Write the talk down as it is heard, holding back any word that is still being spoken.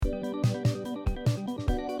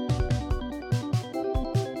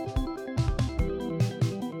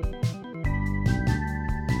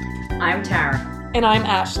I'm Tara. And I'm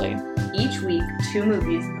Ashley. Each week, two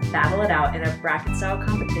movies battle it out in a bracket-style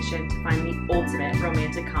competition to find the ultimate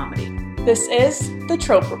romantic comedy. This is the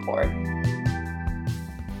Trope Report.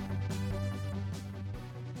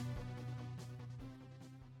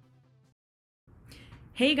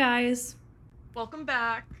 Hey guys! Welcome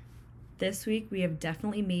back. This week we have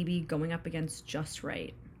Definitely Maybe going up against Just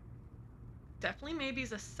Right. Definitely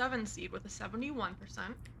Maybe's a 7 seed with a 71%.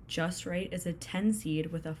 Just Right is a 10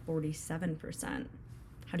 seed with a 47%.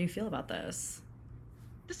 How do you feel about this?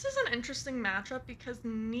 This is an interesting matchup because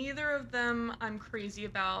neither of them I'm crazy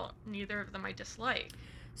about, neither of them I dislike.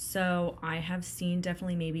 So I have seen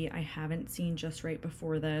Definitely Maybe. I haven't seen Just Right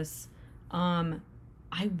before this. I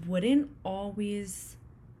wouldn't always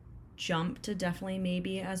jump to Definitely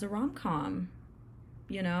Maybe as a rom-com.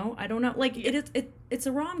 You know? I don't know. Like, Yeah. it's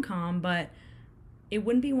a rom-com, but it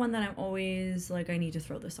wouldn't be one that I'm always like, I need to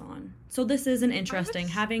throw this on. So this is an interesting,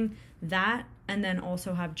 having that and then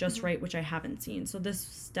also have Just Right, which I haven't seen. So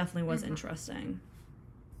this definitely was interesting.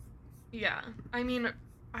 Yeah. I mean,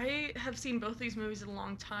 I have seen both these movies a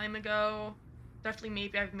long time ago. Definitely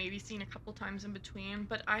Maybe I've maybe seen a couple times in between,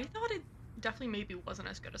 but I thought it definitely maybe wasn't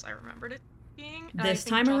as good as I remembered it being. And This I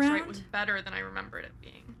think time Just around? Right was better than I remembered it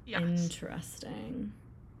being. Yes. Interesting.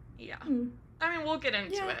 Yeah. I mean, we'll get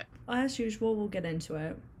into it. As usual, we'll get into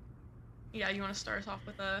it. Yeah, you want to start us off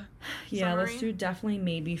with a Yeah, summary? let's do Definitely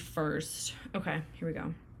Maybe first. Okay, here we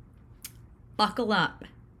go. Buckle up.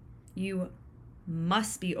 You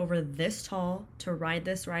must be over this tall to ride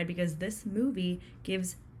this ride because this movie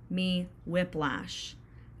gives me whiplash.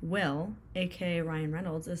 Will, aka Ryan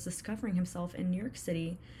Reynolds, is discovering himself in New York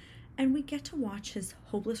City, and we get to watch his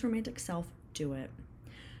hopeless romantic self do it.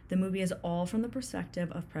 The movie is all from the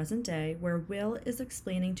perspective of present day, where Will is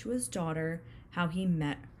explaining to his daughter how he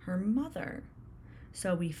met her mother.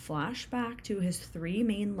 So we flash back to his three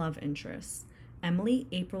main love interests, Emily,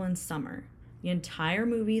 April, and Summer. The entire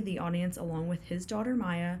movie, the audience, along with his daughter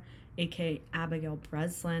Maya, aka Abigail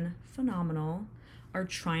Breslin, phenomenal, are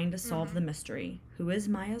trying to solve the mystery. Who is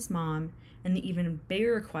Maya's mom? And the even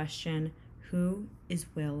bigger question, who is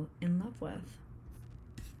Will in love with?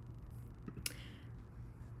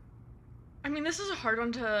 I mean, this is a hard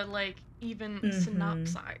one to, like, even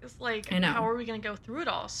synopsize. Like, I know. how are we going to go through it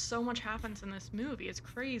all? So much happens in this movie. It's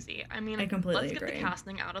crazy. I mean, I completely let's get agree. the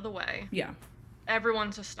casting out of the way. Yeah.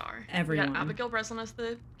 Everyone's a star. Everyone. We got Abigail Breslin as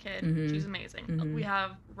the kid. She's amazing. We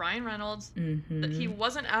have Ryan Reynolds. He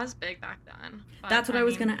wasn't as big back then. But, That's what I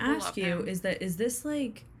was mean, going to we ask love you, him. is this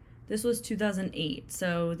like, this was 2008,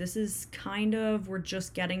 so this is kind of, we're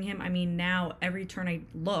just getting him. I mean, now every turn I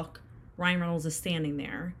look, Ryan Reynolds is standing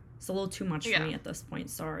there. It's a little too much for me at this point,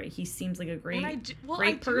 sorry. He seems like a great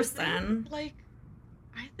person. I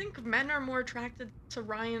think men are more attracted to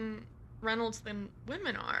Ryan Reynolds than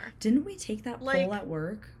women are. Didn't we take that poll at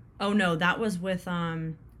work? Oh no, that was with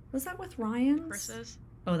was that with Ryan's? Chris's.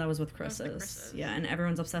 Oh, that was with Chris's. Yeah, and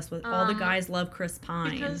everyone's obsessed with all the guys love Chris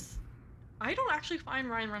Pine. Because I don't actually find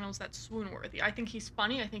Ryan Reynolds that swoon-worthy. I think he's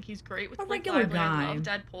funny. I think he's great with a regular guy. I love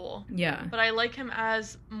Deadpool. Yeah. But I like him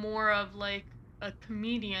as more of like a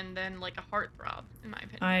comedian than like a heartthrob, in my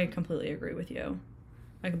opinion. I completely agree with you.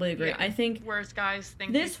 I completely agree. Yeah. I think whereas guys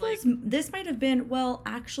think this might have been, well,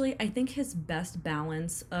 actually, I think his best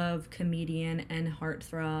balance of comedian and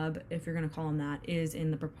heartthrob, if you're gonna call him that, is in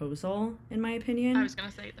The Proposal, in my opinion. I was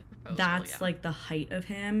gonna say The Proposal. That's like the height of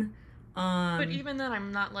him. But even then,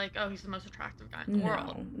 I'm not like, oh, he's the most attractive guy in the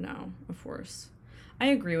world. No, of course. I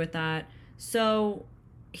agree with that. So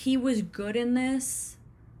he was good in this,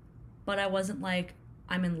 but I wasn't like,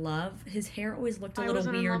 I'm in love. His hair always looked a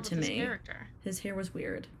little weird to me. His character. His hair was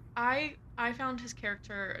weird. I found his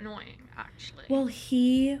character annoying, actually. Well,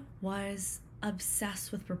 he was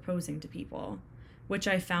obsessed with proposing to people, which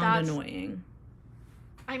I found annoying.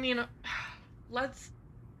 I mean,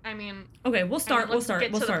 okay, we'll start.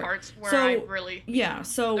 The parts where I really. Yeah,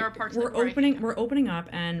 so there are parts we're opening up,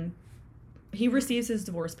 and he receives his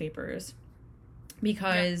divorce papers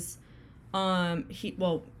because,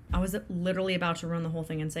 I was literally about to ruin the whole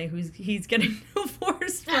thing and say he's getting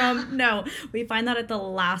divorced from. No, we find that at the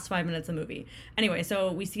last 5 minutes of the movie. Anyway,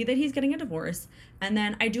 so we see that he's getting a divorce, and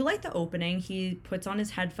then I do like the opening. He puts on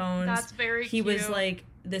his headphones. That's very cute. He was like,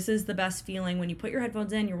 this is the best feeling when you put your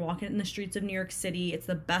headphones in, you're walking in the streets of New York City. It's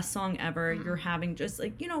the best song ever. You're having just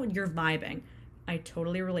like, you're vibing. I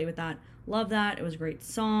totally relate with that. Love that. It was a great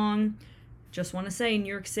song. Just want to say New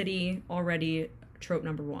York City already trope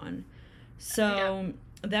number 1. So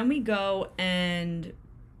then we go and,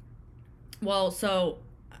 so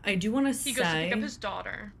I do want to say... He goes to pick up his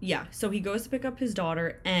daughter. Yeah, so he goes to pick up his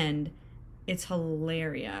daughter, and it's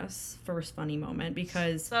hilarious. First funny moment,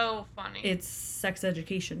 because So funny. it's sex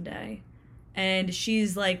education day. And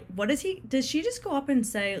she's like, does she just go up and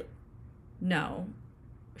say, no,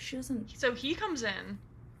 she doesn't. So he comes in,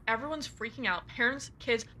 everyone's freaking out, parents,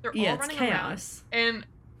 kids, they're Yeah, all it's running chaos. around.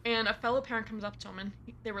 And a fellow parent comes up to him and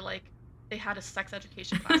they were like, they had a sex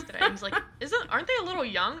education class today. And he's like, aren't they a little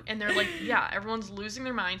young? And they're like, yeah, everyone's losing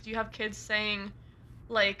their minds. You have kids saying,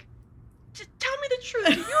 like, tell me the truth.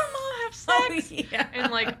 Do you and mom have sex? Oh, yeah.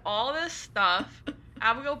 And like all this stuff.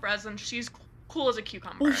 Abigail Breslin, she's cool as a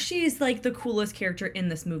cucumber. Well, she's like the coolest character in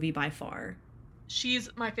this movie by far. She's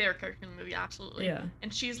my favorite character in the movie, absolutely. Yeah.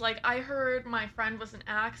 And she's like, I heard my friend was an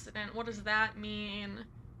accident. What does that mean?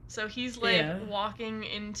 So he's like walking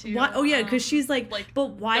into. What? Oh yeah, because she's like, but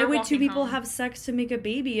why would two people home. have sex to make a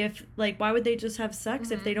baby if, like, why would they just have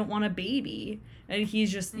sex if they don't want a baby? And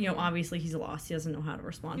he's just, you know, obviously he's lost. He doesn't know how to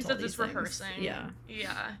respond to all these things. He's rehearsing. Yeah.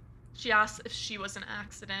 Yeah. She asks if she was an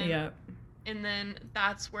accident. Yeah. And then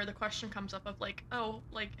that's where the question comes up of like, oh,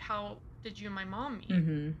 like how did you and my mom meet?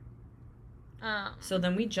 Mm-hmm. So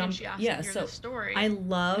then we jump. And she asks yeah. to hear So the story. I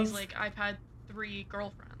love. And he's like, I've had 3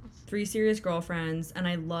 girlfriends. 3 serious girlfriends, and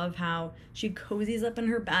I love how she cozies up in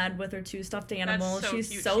her bed with her 2 stuffed animals. That's so she's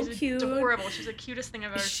cute. so She's cute. Adorable. She's the cutest thing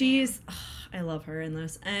I've ever seen. I love her in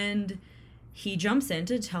this. And he jumps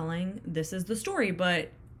into telling this is the story,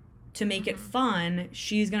 but to make it fun,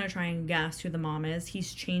 she's gonna try and guess who the mom is.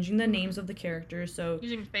 He's changing the names of the characters, so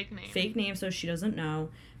using fake names. Fake names, so she doesn't know.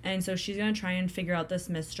 And so she's gonna try and figure out this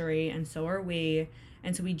mystery, and so are we.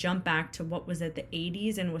 And so we jump back to, what was it, the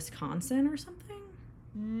 80s in Wisconsin or something?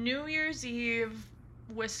 New Year's Eve,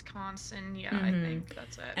 Wisconsin. Yeah, I think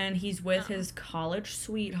that's it. And he's with his college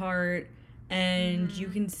sweetheart, and you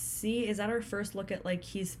can see, is that our first look at, like,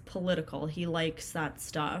 he's political. He likes that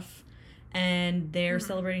stuff. And they're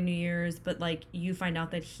celebrating New Year's, but, like, you find out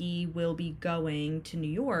that he will be going to New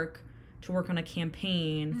York to work on a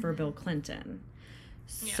campaign for Bill Clinton.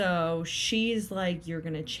 Yeah. So she's like, you're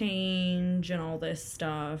gonna change and all this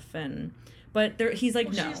stuff, but he's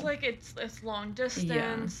like, no. She's like, it's long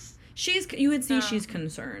distance. Yeah. You would see she's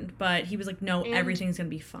concerned, but he was like, no, everything's gonna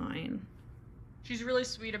be fine. She's really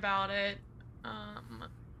sweet about it.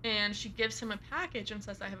 And she gives him a package and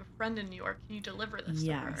says, I have a friend in New York. Can you deliver this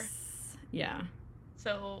to her? Yeah.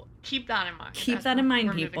 So keep that in mind. Keep that in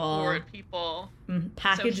mind, people. Forward, people.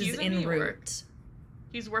 Package so is en route.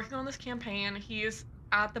 He's working on this campaign. He's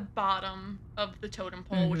at the bottom of the totem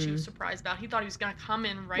pole, which he was surprised about. He thought he was going to come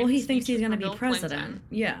in right. Well, he thinks he's going to be Bill president. Clinton.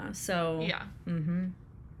 Yeah. So. Yeah.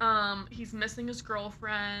 He's missing his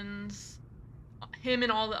girlfriends. Him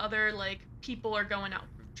and all the other like people are going out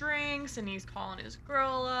for drinks, and he's calling his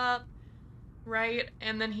girl up, right?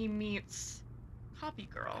 And then he meets Copy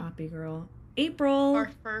Girl. April.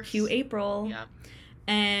 Our first. Cue April. Yeah.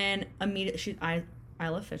 And immediately,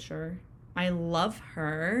 Isla Fisher. I love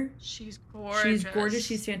her. She's gorgeous.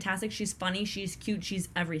 She's fantastic. She's funny. She's cute. She's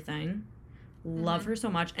everything. Love her so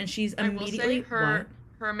much. And she's immediately. I will say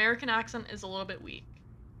her American accent is a little bit weak.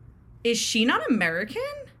 Is she not American?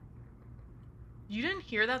 You didn't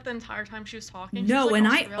hear that the entire time she was talking? No, like and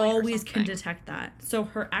Australian I always can detect that. So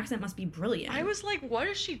her accent must be brilliant. I was like, what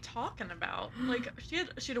is she talking about? Like, she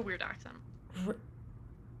had a weird accent.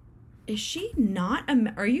 Is she not?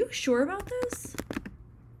 Are you sure about this?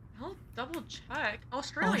 I'll double check.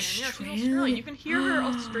 Australian. Yeah, she's Australian. You can hear her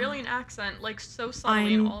Australian accent like so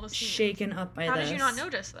subtly in all the scenes. I'm shaken up by this. How did you not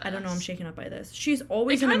notice this? I don't know. I'm shaken up by this. She's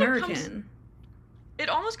always an American. It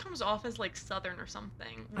almost comes off as like Southern or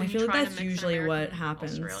something. I feel like that's usually what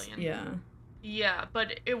happens. Australian. Yeah. Yeah,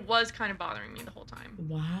 but it was kind of bothering me the whole time.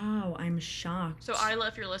 Wow, I'm shocked. So Isla,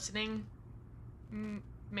 if you're listening,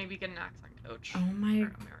 maybe get an accent coach. Oh my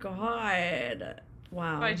god.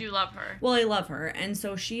 Wow. But I do love her. Well, I love her. And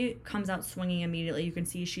so she comes out swinging immediately. You can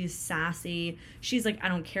see she's sassy. She's like, I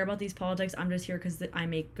don't care about these politics. I'm just here because I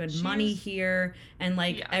make good money here. And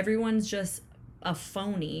like everyone's just a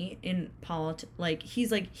phony in politics. Like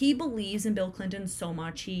he believes in Bill Clinton so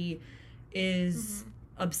much. He is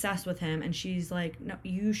obsessed with him, and she's like, no,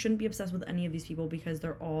 you shouldn't be obsessed with any of these people because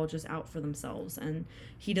they're all just out for themselves, and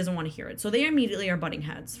he doesn't want to hear it. So they immediately are butting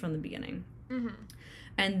heads from the beginning.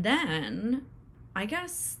 And then I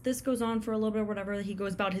guess this goes on for a little bit or whatever. He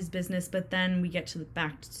goes about his business, but then we get to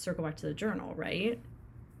circle back to the journal, right?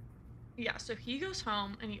 Yeah, so he goes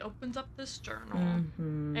home and he opens up this journal,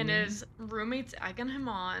 and his roommate's egging him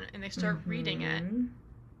on, and they start reading it.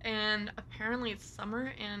 And apparently it's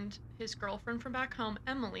Summer and his girlfriend from back home,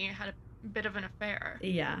 Emily, had a bit of an affair.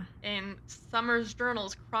 Yeah. And Summer's journal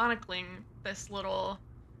is chronicling this little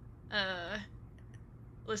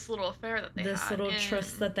affair that they had. This little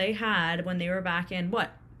tryst that they had when they were back in,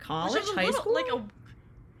 what, college, Which is high school.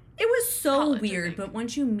 It was so college, I weird, think. but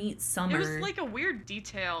once you meet Summer, It was like a weird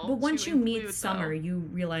detail. but once to you meet include, Summer, though. you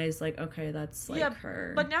realize like, okay, that's like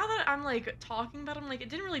her. But now that I'm like talking about it, I'm like, it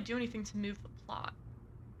didn't really do anything to move the plot.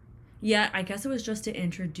 Yeah, I guess it was just to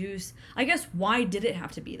introduce. I guess why did it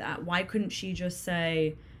have to be that? Why couldn't she just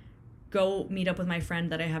say, "Go meet up with my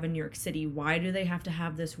friend that I have in New York City"? Why do they have to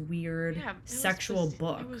have this weird sexual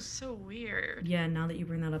book? It was so weird. Yeah, now that you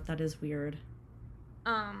bring that up, that is weird.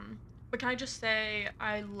 But can I just say,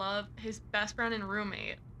 I love his best friend and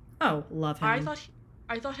roommate. Oh, love him.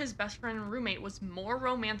 I thought his best friend and roommate was more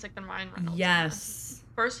romantic than Ryan Reynolds. Yes.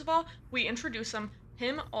 First of all, we introduce him.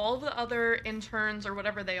 All of the other interns or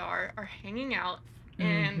whatever they are hanging out.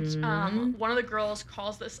 And one of the girls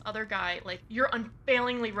calls this other guy, like, "You're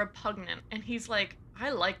unfailingly repugnant." And he's like, "I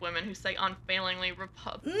like women who say unfailingly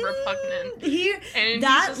repugnant." And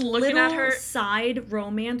that he's just looking little at her. side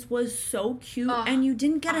romance was so cute, and you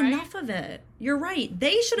didn't get enough of it. You're right.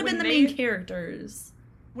 They should have been the main characters.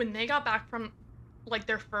 When they got back from, like,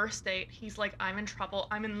 their first date, he's like, "I'm in trouble.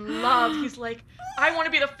 I'm in love." He's like, "I want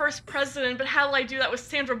to be the first president, but how will I do that with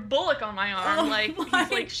Sandra Bullock on my arm?"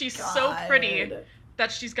 He's like, "She's so pretty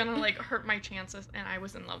that she's gonna, like, hurt my chances." And I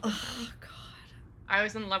was in love with him. God. I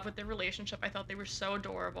was in love with their relationship. I thought they were so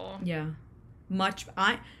adorable. Yeah.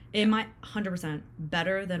 100%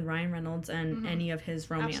 better than Ryan Reynolds and any of his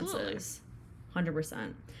romances. Absolutely.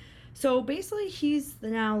 100%. So basically he's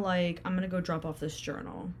now like, I'm going to go drop off this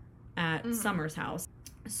journal at Summer's house.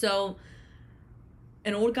 So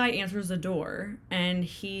an old guy answers the door and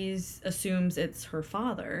he assumes it's her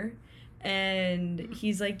father. And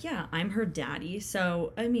he's like, "Yeah, I'm her daddy."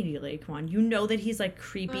 So immediately, come on, you know that he's like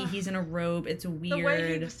creepy. He's in a robe. It's weird. The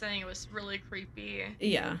way he was saying it was really creepy.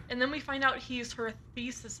 Yeah. And then we find out he's her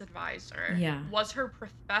thesis advisor. Yeah. Was her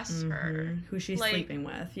professor. Who she's sleeping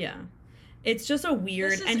with. Yeah. It's just a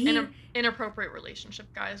weird this is an inappropriate relationship,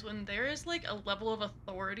 guys. When there is like a level of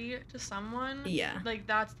authority to someone, like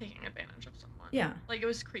that's taking advantage of someone. Yeah. Like it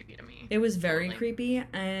was creepy to me. It was very creepy,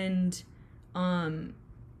 and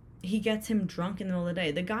he gets him drunk in the middle of the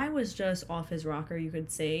day. The guy was just off his rocker, you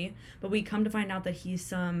could say, but we come to find out that he's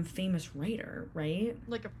some famous writer, right?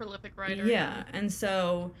 Like a prolific writer. Yeah, and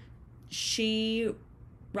so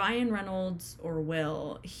Ryan Reynolds, or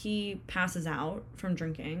Will, he passes out from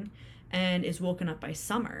drinking and is woken up by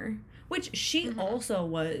Summer, which she also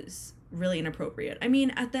was really inappropriate. I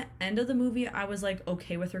mean, at the end of the movie, I was like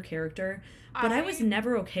okay with her character, but I was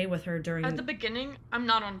never okay with her during. At the beginning, I'm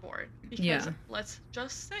not on board because let's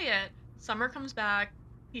just say it. Summer comes back,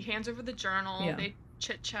 he hands over the journal. They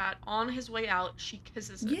chit chat. On his way out, she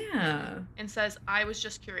kisses him and says, "I was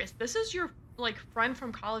just curious. This is your like friend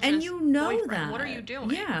from college, and you know boyfriend. that. What are you doing?"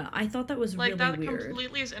 Yeah, I thought that was like really that weird.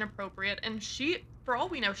 Completely is inappropriate. And she, for all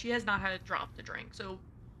we know, she has not had a drop to drink, so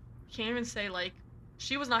can't even say like.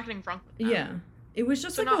 She was not getting drunk with them. Yeah. It was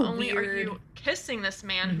just so like not a only weird... are you kissing this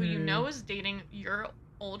man who you know is dating your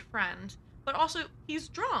old friend, but also he's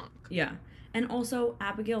drunk. Yeah. And also,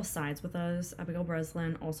 Abigail sides with us. Abigail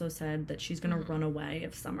Breslin also said that she's going to run away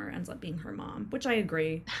if Summer ends up being her mom, which I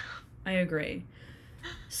agree. I agree.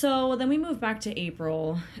 So then we move back to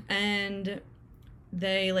April, and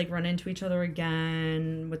they like run into each other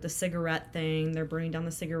again with the cigarette thing. They're burning down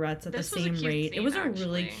the cigarettes at the same rate. It was a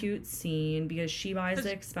really cute scene because she buys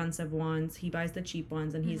the expensive ones, he buys the cheap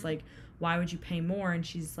ones, and he's like, "Why would you pay more?" And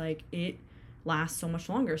she's like, "It lasts so much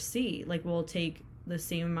longer. See, like we'll take the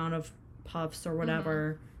same amount of puffs or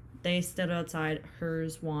whatever." They stood outside,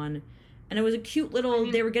 hers won, and it was a cute little.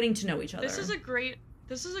 They were getting to know each other. This is a great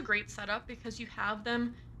setup because you have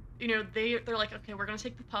them. You know, they're like, "Okay, we're going to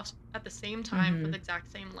take the puffs at the same time for the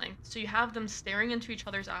exact same length." So you have them staring into each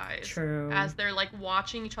other's eyes as they're, like,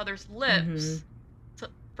 watching each other's lips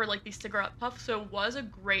for, like, these cigarette puffs. So it was a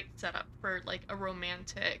great setup for, like, a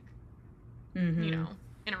romantic, you know,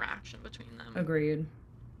 interaction between them. Agreed.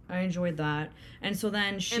 I enjoyed that. And so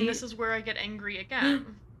then And this is where I get angry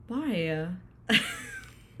again. Why?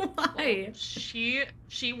 Why? Well,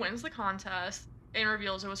 she wins the contest and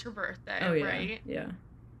reveals it was her birthday, right? Yeah.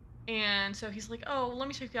 And so he's like, "Oh, let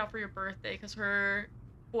me take you out for your birthday," because her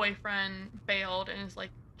boyfriend bailed and is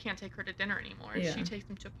like, can't take her to dinner anymore. And she takes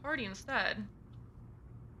him to a party instead. And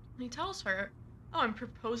he tells her, "Oh, I'm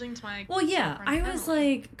proposing to my girlfriend, I was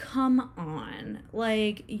like, come on.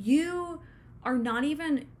 Like, you are not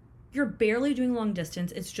even... You're barely doing long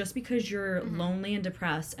distance. It's just because you're lonely and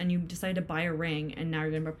depressed and you decide to buy a ring and now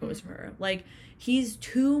you're going to propose for her. Like, he's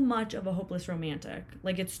too much of a hopeless romantic.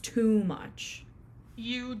 Like, it's too much.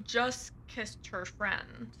 You just kissed her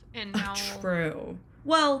friend, and now... True.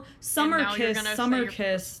 Well, Summer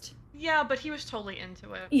kissed... Yeah, but he was totally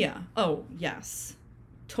into it. Yeah. Oh, yes.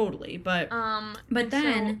 totally. But and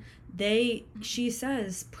then she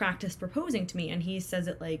says, practice proposing to me. And he says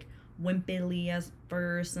it like wimpily at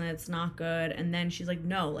first, and it's not good. And then she's like,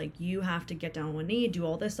 no, like, you have to get down on one knee, do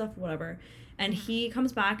all this stuff, whatever. And he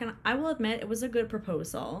comes back, and I will admit it was a good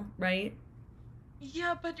proposal, right?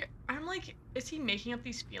 Yeah, but I'm like, is he making up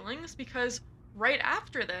these feelings? Because right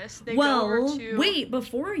after this, they go over to... wait,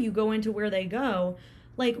 before you go into where they go,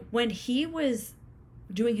 like, when he was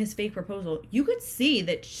doing his fake proposal, you could see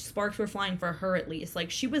that sparks were flying for her, at least.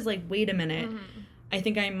 Like, she was like, wait a minute, I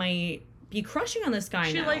think I might be crushing on this guy now.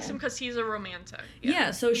 She likes him because he's a romantic.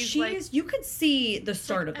 Yeah, so you could see the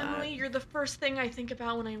start of that. Emily, you're the first thing I think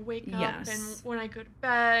about when I wake up and when I go to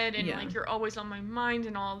bed, and like, you're always on my mind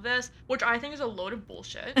and all this, which I think is a load of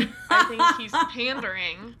bullshit. I think he's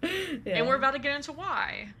pandering, and we're about to get into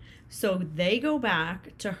why. So they go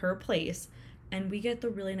back to her place, and we get the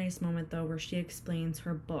really nice moment, though, where she explains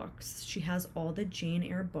her books. She has all the Jane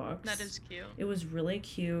Eyre books. That is cute. It was really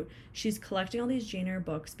cute. She's collecting all these Jane Eyre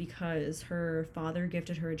books because her father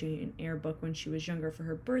gifted her a Jane Eyre book when she was younger for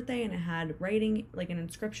her birthday, and it had writing, like an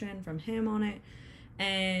inscription from him on it.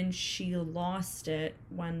 And she lost it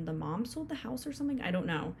when the mom sold the house or something. I don't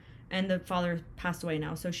know. And the father passed away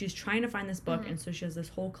now. So she's trying to find this book, and so she has this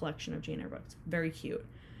whole collection of Jane Eyre books. Very cute.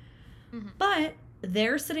 But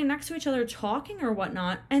they're sitting next to each other talking or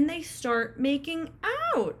whatnot, and they start making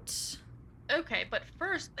out. Okay, but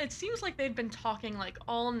first, it seems like they'd been talking like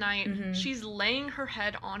all night. She's laying her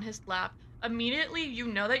head on his lap. Immediately, you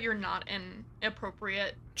know that you're not in an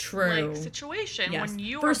appropriate like, situation when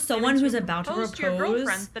you for are someone who's about to propose to your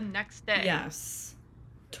girlfriend the next day. Yes.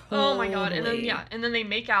 Totally. Oh my god, and then they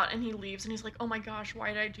make out, and he leaves, and he's like, oh my gosh,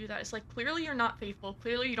 why did I do that? It's like, clearly you're not faithful.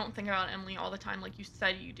 Clearly you don't think about Emily all the time like you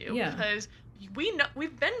said you do. Yeah. Because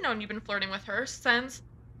we've been known you've been flirting with her since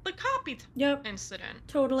the copy incident.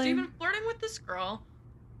 Totally. So you've been flirting with this girl.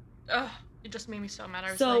 Ugh, it just made me so mad.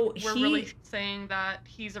 I was so like, we're really saying that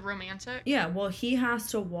he's a romantic? Yeah, well, he has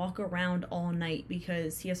to walk around all night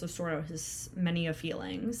because he has to sort out his many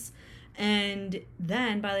feelings. And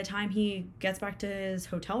then by the time he gets back to his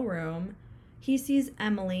hotel room, he sees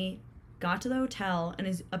Emily got to the hotel and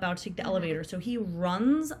is about to take the elevator. So he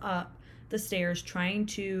runs up the stairs trying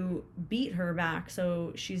to beat her back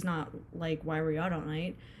so she's not like, why were you out all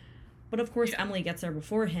night? But of course Emily gets there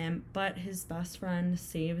before him, but his best friend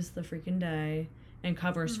saves the freaking day and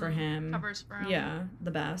covers for him. Yeah,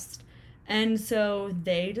 the best. And so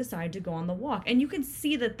they decide to go on the walk. And you can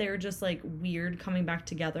see that they're just, like, weird coming back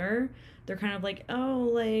together. They're kind of like, oh,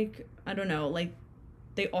 like, I don't know, like,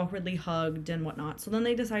 they awkwardly hugged and whatnot. So then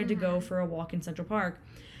they decide to go for a walk in Central Park.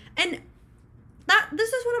 And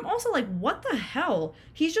this is what I'm also like, what the hell?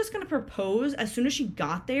 He's just going to propose as soon as she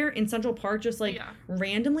got there in Central Park, just, like,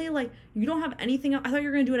 randomly? Like, you don't have anything else? I thought you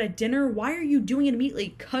were going to do it at dinner. Why are you doing it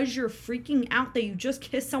immediately? Because you're freaking out that you just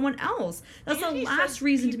kissed someone else. That's the last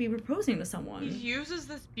reason to be proposing to someone. He uses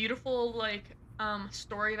this beautiful, like,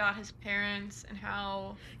 story about his parents and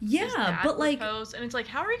how his dad proposed. And it's like,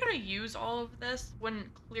 how are you going to use all of this when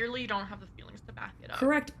clearly you don't have the feelings to back it up?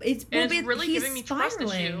 Correct. It's really giving me trust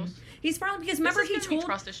issues. He's spiraling because remember he told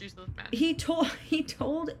trust issues with men. He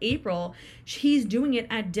told April he's doing it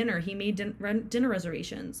at dinner. He made dinner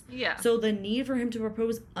reservations. Yeah. So the need for him to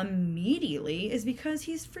propose immediately is because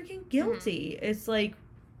he's freaking guilty. It's like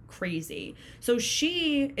crazy. So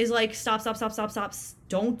she is like, stop,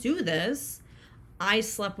 don't do this. I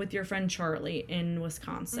slept with your friend Charlie in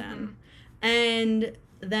Wisconsin. And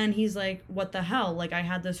then he's like, what the hell? Like, I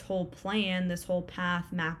had this whole plan, this whole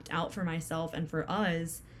path mapped out for myself and for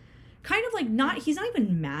us. Kind of like he's not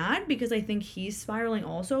even mad because I think he's spiraling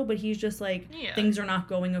also, but he's just like, things are not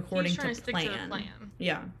going according to plan. Stick to the plan.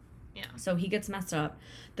 Yeah. So he gets messed up.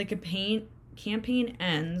 The campaign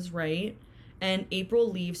ends, right? And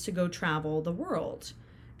April leaves to go travel the world.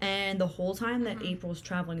 And the whole time that April's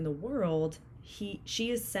traveling the world, she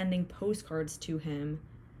is sending postcards to him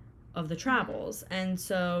of the travels. And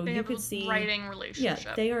so you could see writing relationship.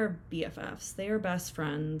 Yeah, they are BFFs. They are best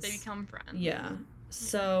friends. They become friends. Yeah.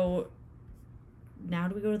 So now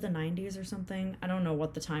do we go to the 90s or something? I don't know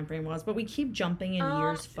what the time frame was, but we keep jumping in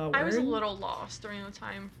years forward. I was a little lost during the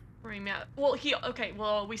time frame. Yeah.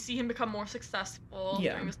 Well, we see him become more successful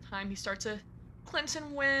during this time. He starts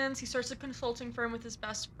Clinton wins. He starts a consulting firm with his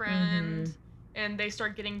best friend. And they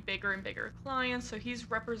start getting bigger and bigger clients. So he's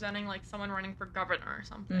representing like someone running for governor or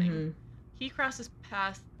something. He crosses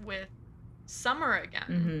paths with Summer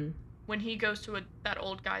again. When he goes to that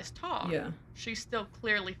old guy's talk, she's still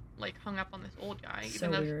clearly like hung up on this old guy,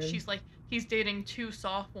 even though she's like, he's dating 2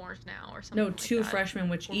 sophomores now or something. No, 2 freshmen,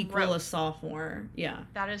 which equal a sophomore. Yeah,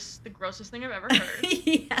 that is the grossest thing I've ever heard.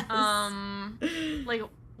 Yes. Like,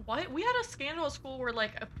 what? We had a scandal at school where,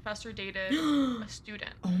 like, a professor dated a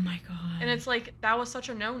student. Oh my god. And it's like, that was such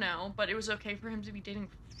a no-no, but it was okay for him to be dating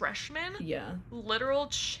freshmen? Yeah. Literal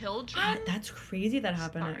children? God, that's crazy that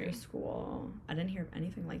happened at your Sorry. school. I didn't hear of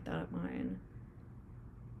anything like that at mine.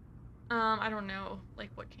 I don't know, like,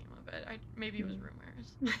 what came of it. Maybe it was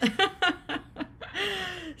rumors.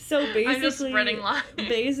 So basically, I'm just spreading lies.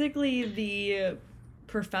 Basically, the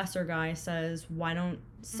professor guy says,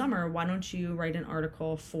 Summer, why don't you write an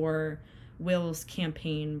article for Will's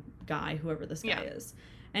campaign guy, whoever this guy is.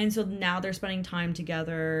 And so now they're spending time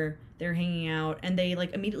together, they're hanging out, and they,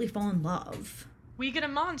 like, immediately fall in love. We get a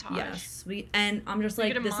montage. Yes. And I'm just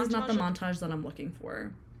like, this is not the montage that I'm looking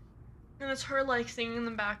for. And it's her, like, singing in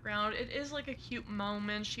the background. It is, like, a cute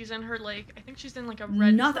moment. She's in her, like, I think she's in, like, a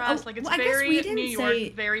red dress. Like, it's very New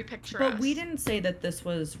York, very picturesque. But we didn't say that this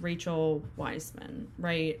was Rachel Weiszman,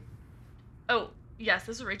 right? Oh, yes,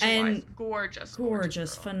 this is Rachel Weisz.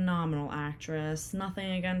 Gorgeous, phenomenal actress.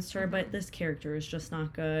 Nothing against her, but this character is just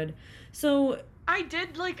not good. So I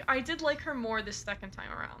did like her more this second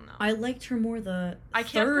time around, though. I liked her more the I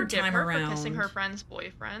can't third forgive time her around. for kissing her friend's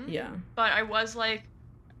boyfriend. Yeah. But I was like,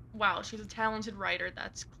 wow, she's a talented writer.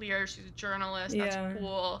 That's clear. She's a journalist. That's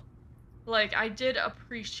cool. Like, I did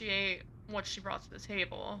appreciate what she brought to the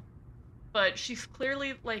table. But she's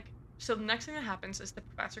clearly, like... So the next thing that happens is the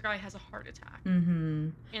professor guy has a heart attack. Mm-hmm.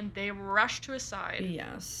 And they rush to his side.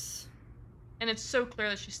 Yes. And it's so clear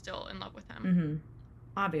that she's still in love with him. Mm-hmm.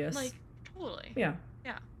 Obvious. Like, totally. Yeah.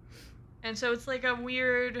 Yeah. And so it's, like, a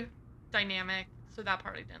weird dynamic. So that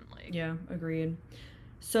part I didn't like. Yeah, agreed.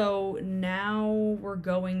 So now we're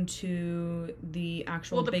going to the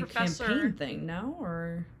actual big campaign thing, no?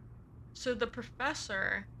 Or so the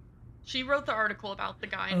professor, she wrote the article about the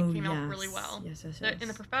guy and it came out really well. Yes. And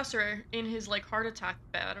the professor, in his, like, heart attack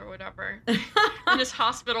bed or whatever, in his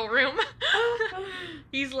hospital room,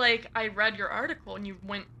 he's like, I read your article and you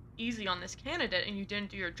went easy on this candidate and you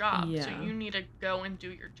didn't do your job. Yeah. So you need to go and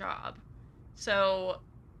do your job. So...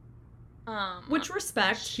 which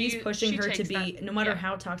respect, he's pushing her to be, no matter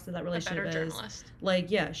how toxic that relationship is, journalist. Like,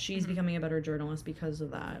 yeah, she's becoming a better journalist because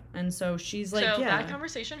of that. And so she's like, so that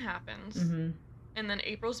conversation happens, and then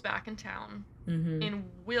April's back in town, and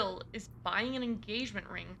Will is buying an engagement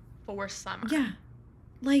ring for Summer. Yeah.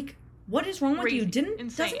 Like, what is wrong with you? Insane.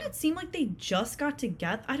 Doesn't it seem like they just got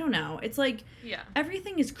together? I don't know. It's like,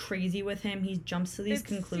 everything is crazy with him. He jumps to these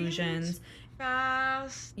conclusions.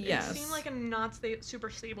 Fast. Yes. It seemed like a not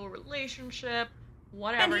super stable relationship.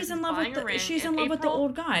 Whatever. And he's in love with she's in love with the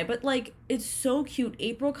old guy. But, like, it's so cute.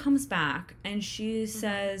 April comes back and she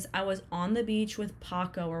says, I was on the beach with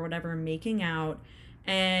Paco or whatever, making out,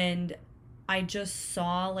 and I just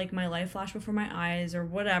saw, like, my life flash before my eyes or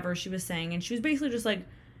whatever she was saying. And she was basically just like,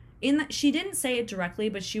 she didn't say it directly,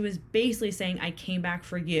 but she was basically saying, I came back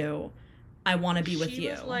for you. I want to be with you. She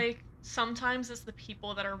was like, sometimes it's the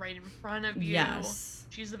people that are right in front of you. Yes.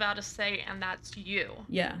 She's about to say, and that's you.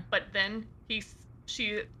 Yeah. But then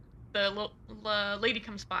the lady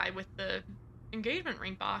comes by with the engagement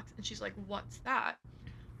ring box, and she's like, what's that?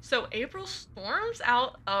 So April storms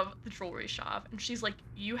out of the jewelry shop, and she's like,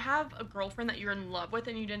 you have a girlfriend that you're in love with,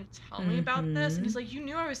 and you didn't tell me about this? And he's like, you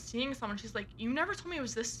knew I was seeing someone. She's like, you never told me it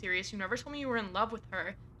was this serious. You never told me you were in love with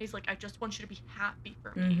her. He's like, I just want you to be happy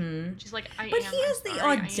for me. She's like, But he has the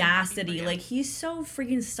audacity. Like, he's so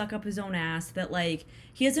freaking stuck up his own ass that, like,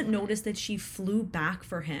 he hasn't noticed that she flew back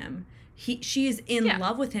for him. She is in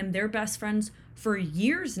love with him. They're best friends for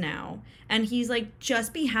years now. And he's like,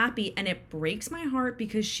 just be happy. And it breaks my heart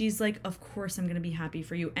because she's like, of course I'm going to be happy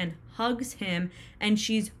for you. And hugs him. And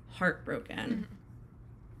she's heartbroken.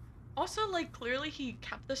 Also, like, clearly he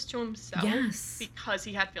kept this to himself because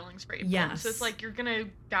he had feelings for April. Yes. So it's like, you're gonna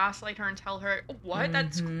gaslight her and tell her, what?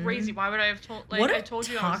 That's crazy. Why would I have told, like, what I told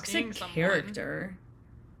you I was seeing someone. Character.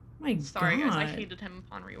 My Sorry, God. guys, I hated him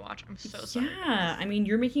upon rewatch. I'm so sorry. Yeah, I mean,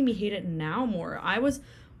 you're making me hate it now more.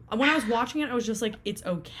 When I was watching it, I was just like, it's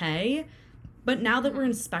okay. But now that we're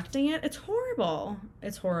inspecting it, it's horrible.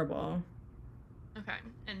 It's horrible. Okay,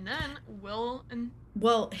 and then Will and...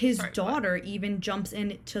 Well, his daughter even jumps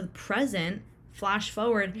into the present, flash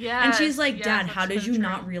forward, and she's like, Dad, how did you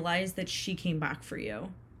not realize that she came back for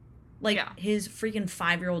you? Like, his freaking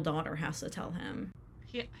 5-year-old daughter has to tell him.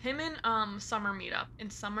 Him and Summer meet up,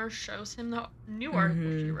 and Summer shows him the new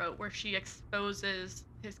article she wrote where she exposes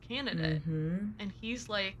his candidate. And he's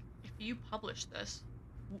like, if you publish this,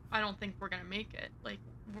 I don't think we're gonna make it. Like,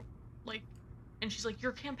 and she's like,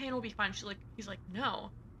 your campaign will be fine. He's like, no,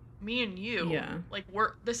 me and you, like,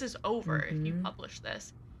 this is over if you publish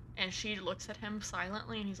this. And she looks at him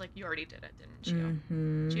silently, and he's like, you already did it, didn't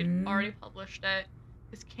you? She'd already published it.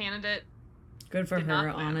 His candidate Good for Did not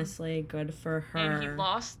her, win. honestly. Good for her. And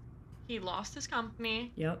he lost his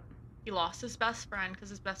company. Yep. He lost his best friend because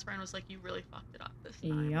his best friend was like, you really fucked it up this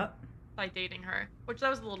time. Yep. By dating her, which that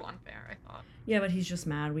was a little unfair, I thought. Yeah, but he's just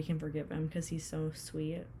mad. We can forgive him because he's so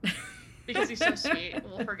sweet. Because he's so sweet.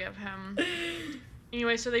 We'll forgive him.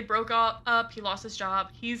 Anyway, so they broke up. He lost his job.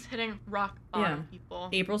 He's hitting rock bottom, people.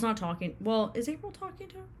 April's not talking. Well, is April talking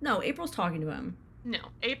to him? No, April's talking to him. No,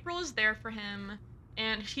 April is there for him,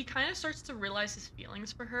 and he kind of starts to realize his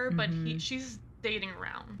feelings for her, but she's dating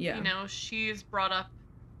around. Yeah. You know, she's brought up,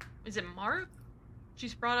 is it Mark?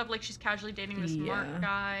 She's brought up, like, she's casually dating this Mark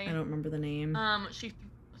guy. I don't remember the name. She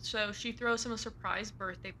throws him a surprise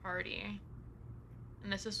birthday party.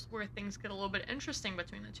 And this is where things get a little bit interesting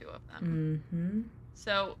between the two of them. Mm-hmm.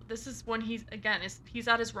 So this is when he's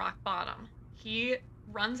at his rock bottom. He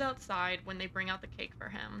runs outside when they bring out the cake for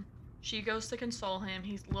him. She goes to console him.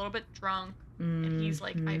 He's a little bit drunk. And he's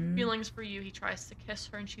like, I have feelings for you. He tries to kiss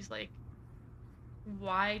her, and she's like,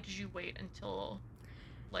 why did you wait until,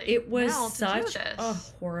 like, it was now such to do this? a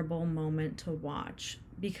horrible moment to watch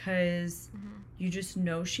because you just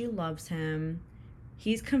know she loves him.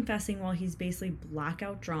 He's confessing while he's basically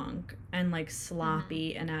blackout drunk and like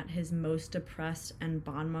sloppy and at his most depressed and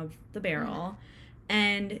bottom of the barrel.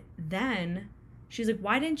 And then she's like,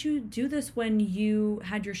 why didn't you do this when you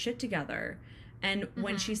had your shit together? And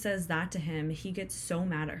when she says that to him, he gets so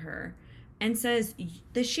mad at her and says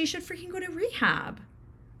that she should freaking go to rehab.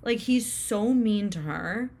 Like, he's so mean to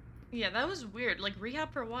her. Yeah, that was weird. Like,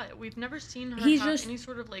 rehab for what? We've never seen her He's have just, any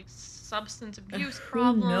sort of, like, substance abuse who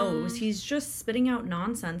problems. knows? He's just spitting out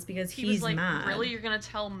nonsense because He he's was like, mad. really? You're gonna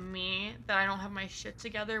tell me that I don't have my shit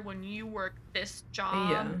together when you work this job?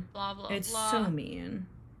 Yeah. Blah, blah, It's blah. so mean.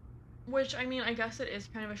 Which, I mean, I guess it is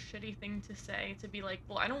kind of a shitty thing to say, to be like,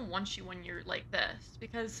 well, I don't want you when you're like this.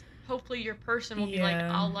 Because hopefully your person will be like,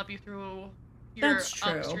 I'll love you through your That's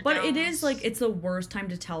true. ups, your But downs. it is like, it's the worst time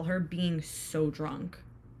to tell her being so drunk.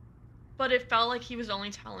 But it felt like he was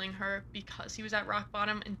only telling her because he was at rock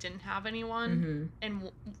bottom and didn't have anyone,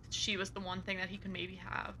 and she was the one thing that he could maybe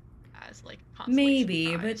have as, like, consolation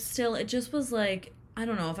Maybe, prize. but still, it just was like, I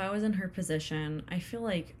don't know, if I was in her position, I feel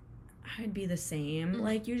like I'd be the same.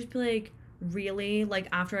 Like, you'd just be like, really? Like,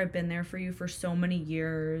 after I've been there for you for so many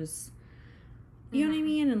years, you know what I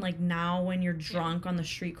mean? And, like, now when you're drunk on the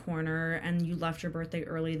street corner and you left your birthday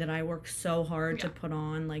early that I worked so hard to put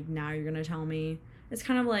on, like, now you're gonna tell me. It's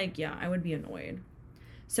kind of like, yeah, I would be annoyed.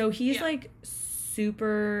 So he's, like,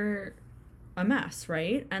 super a mess,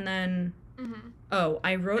 right? And then,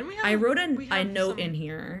 I wrote a note in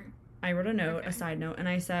here. I wrote a note, a side note, and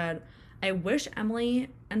I said, I wish Emily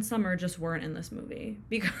and Summer just weren't in this movie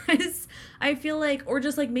because I feel like, or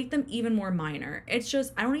just, like, make them even more minor. It's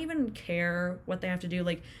just, I don't even care what they have to do.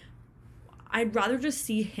 Like, I'd rather just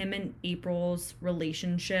see him and April's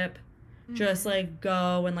relationship just, like,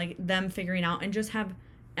 go and, like, them figuring out and just have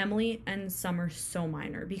Emily and Summer so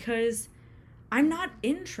minor because I'm not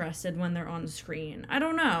interested when they're on screen. I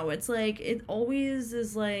don't know. It's, like, it always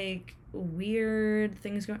is, like, weird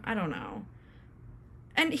things going, I don't know.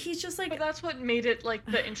 And he's just, like... But that's what made it, like,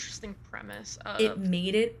 the interesting premise of... It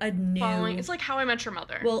made it a new... It's like How I Met Your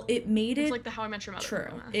Mother. Well, it made it... It's like the How I Met Your Mother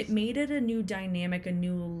premise. It made it a new dynamic, a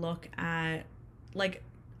new look at, like...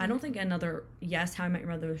 I don't think another, How I Met Your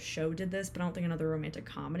Mother show did this, but I don't think another romantic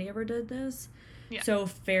comedy ever did this. Yeah. So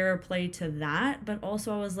fair play to that, but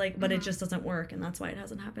also I was like, but it just doesn't work, and that's why it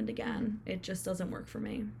hasn't happened again. It just doesn't work for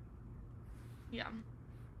me. Yeah.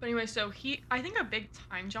 But anyway, so I think a big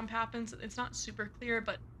time jump happens. It's not super clear,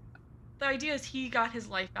 but the idea is he got his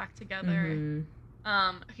life back together.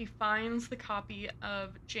 He finds the copy of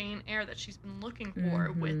Jane Eyre that she's been looking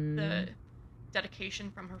for with the dedication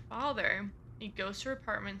from her father. He goes to her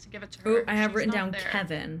apartment to give it to her. Oh, I have written down there.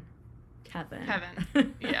 Kevin.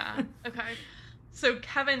 Yeah. Okay. So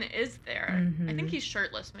Kevin is there. I think he's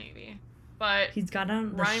shirtless, maybe. But he's got out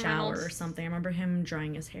of the Ryan shower Reynolds, or something. I remember him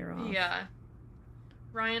drying his hair off. Yeah.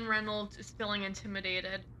 Ryan Reynolds is feeling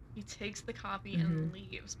intimidated. He takes the copy and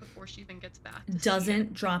leaves before she even gets back.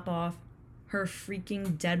 Doesn't drop off her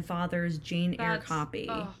freaking dead father's Jane Eyre copy.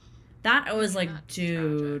 That I was like,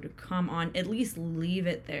 dude, tragic. Come on. At least leave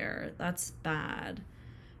it there. That's bad.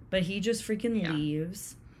 But he just freaking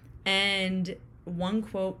leaves. And one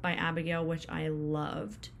quote by Abigail, which I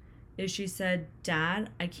loved, is she said, Dad,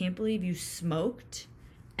 I can't believe you smoked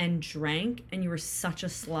and drank and you were such a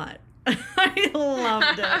slut. I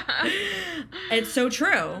loved it. It's so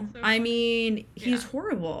true. So I mean, he's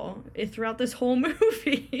horrible throughout this whole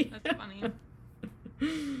movie. That's funny.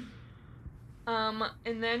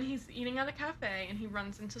 And then he's eating at a cafe and he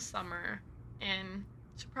runs into Summer and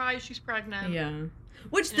surprise, she's pregnant. Yeah.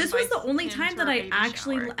 Which and this was the invites only him time to that her I baby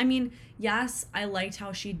actually, shower. I mean, yes, I liked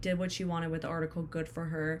how she did what she wanted with the article, good for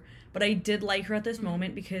her. But I did like her at this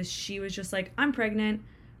moment because she was just like, I'm pregnant.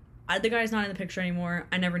 The guy's not in the picture anymore.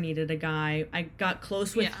 I never needed a guy. I got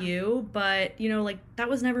close with Yeah. you, but, you know, like, that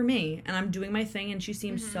was never me. And I'm doing my thing, and she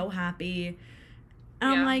seems so happy. And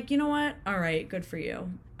I'm Yeah. like, you know what? All right, good for you.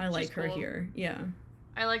 I She's like her cool. here. Yeah.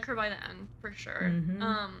 I like her by the end, for sure.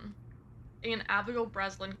 Mhm. And Abigail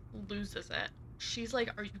Breslin loses it. She's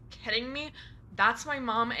like, are you kidding me? That's my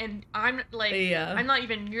mom, and I'm like, Yeah. I'm not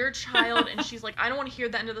even your child. And she's like, I don't want to hear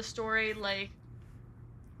the end of the story. Like,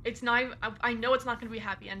 it's not. I know it's not going to be a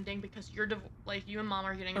happy ending because you're like, you and mom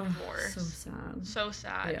are getting a divorce. So sad. So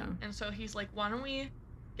sad. Yeah. And so he's like, why don't we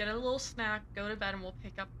get a little snack, go to bed, and we'll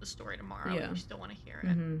pick up the story tomorrow. Yeah. If you still want to hear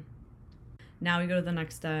it. Now we go to the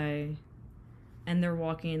next day, and they're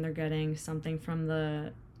walking and they're getting something from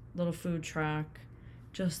the little food truck.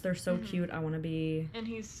 Just, they're so cute. I want to be. And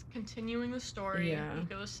he's continuing the story. Yeah. He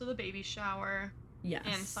goes to the baby shower. Yes.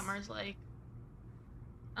 And Summer's like,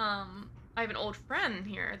 I have an old friend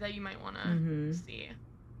here that you might want to see.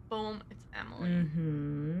 Boom, it's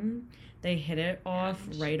Emily. They hit it off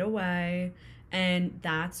right away. And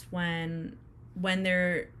that's when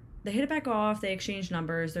they hit it back off, they exchange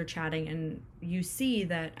numbers, they're chatting, and you see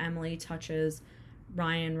that Emily touches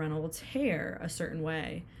Ryan Reynolds' hair a certain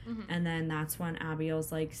way. And then that's when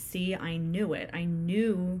Abigail's like, see, I knew it. I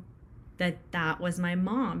knew that was my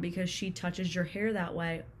mom because she touches your hair that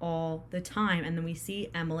way all the time. And then we see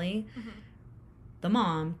Emily, the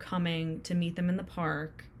mom, coming to meet them in the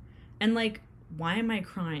park. And like, why am I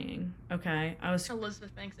crying? Okay,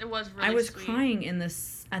 Elizabeth Banks. It was really I was sweet. crying in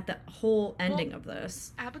this at the whole ending of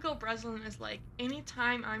this. Abigail Breslin is like,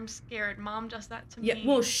 anytime I'm scared, mom does that to me. Yeah,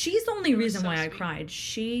 well, she's the only reason so why sweet. I cried.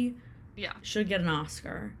 She should get an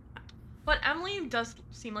Oscar. But Emily does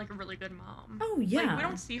seem like a really good mom. Oh, yeah. Like, we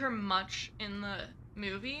don't see her much in the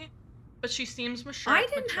movie, but she seems mature. I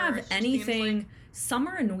didn't have anything.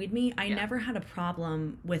 Summer annoyed me. I never had a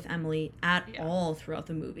problem with Emily at all throughout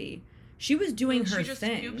the movie. She was doing her thing. She just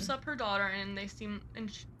scoops up her daughter, and they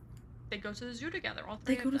go to the zoo together. All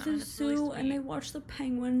three of them. They go to the zoo and they watch the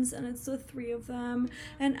penguins, and it's the three of them.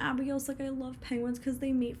 And Abigail's like, I love penguins because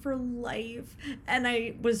they mate for life. And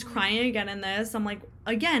I was crying again in this. I'm like,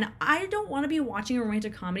 again, I don't want to be watching a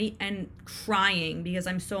romantic comedy and crying because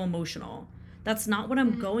I'm so emotional. That's not what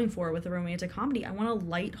I'm going for with a romantic comedy. I want a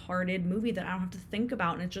lighthearted movie that I don't have to think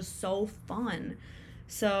about, and it's just so fun.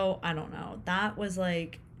 So, I don't know. That was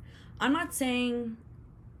like, I'm not saying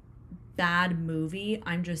bad movie.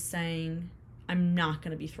 I'm just saying I'm not going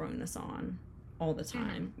to be throwing this on all the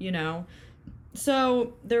time, you know?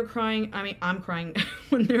 So they're crying. I mean, I'm crying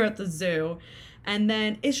when they're at the zoo. And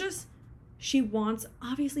then it's just, she wants,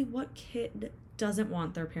 obviously, what kid doesn't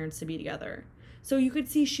want their parents to be together? So you could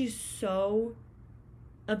see she's so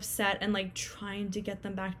upset and like trying to get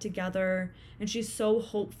them back together. And she's so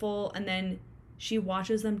hopeful. And then she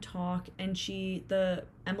watches them talk, and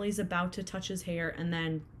Emily's about to touch his hair and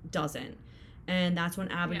then doesn't. And that's when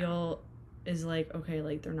Abigail is like, okay,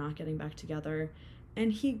 like, they're not getting back together.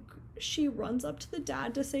 And she runs up to the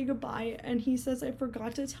dad to say goodbye, and he says, I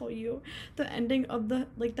forgot to tell you the ending of the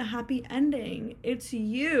happy ending. It's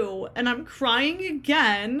you. And I'm crying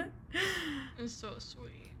again. It's so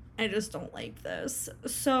sweet. I just don't like this.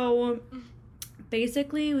 So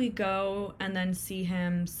basically, we go and then see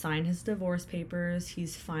him sign his divorce papers.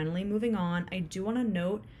 He's finally moving on. I do want to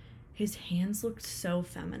note, his hands looked so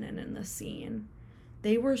feminine in this scene.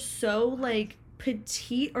 They were so, like,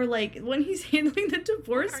 petite, or, like, when he's handling the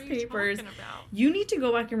divorce papers. You need to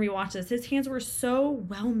go back and rewatch this. His hands were so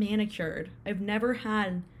well manicured. I've never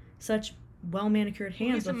had such well manicured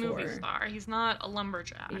hands before. He's a movie star. He's not a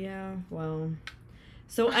lumberjack. Yeah, well.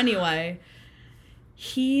 So anyway,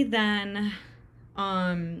 he then...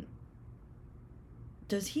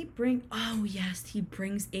 does he bring... Oh, yes, he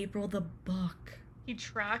brings April the book. He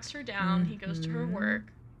tracks her down. He goes to her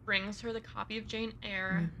work, brings her the copy of Jane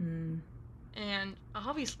Eyre, and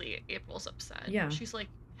obviously April's upset. Yeah. She's like,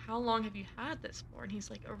 how long have you had this for? And he's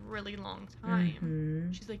like, a really long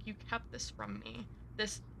time. She's like, you kept this from me.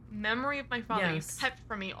 This memory of my father you kept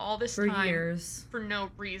from me all this time. For years. For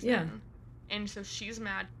no reason. Yeah. And so she's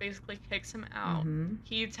mad, basically kicks him out.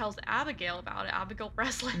 He tells Abigail about it, Abigail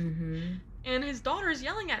Breslin. And his daughter's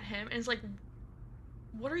yelling at him and is like,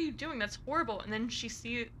 what are you doing? That's horrible. And then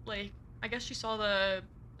I guess she saw the,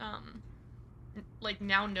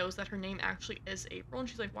 now knows that her name actually is April. And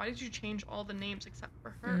she's like, why did you change all the names except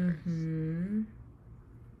for hers?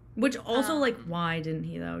 Which also, like, why didn't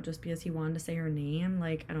he, though? Just because he wanted to say her name?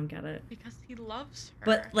 Like, I don't get it. Because he loves her.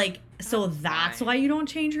 But, like, that's why you don't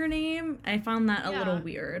change her name? I found that a little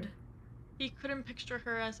weird. He couldn't picture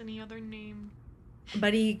her as any other name.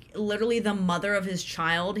 But he, literally the mother of his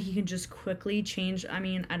child, he can just quickly change. I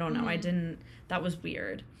mean, I don't know. That was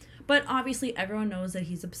weird. But obviously everyone knows that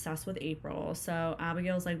he's obsessed with April. So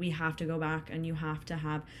Abigail's like, we have to go back and you have to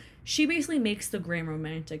have... She basically makes the grand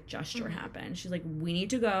romantic gesture happen. She's like, we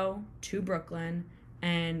need to go to Brooklyn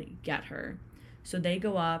and get her. So they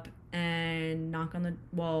go up and knock on the...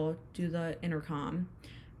 Well, do the intercom.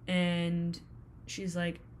 And she's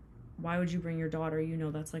like, why would you bring your daughter? You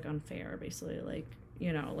know that's, like, unfair, basically. Like,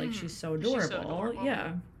 you know, like, she's so adorable. She's so adorable.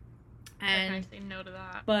 Yeah. And I say no to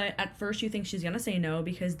that. But at first you think she's going to say no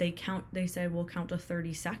because they say, we'll count to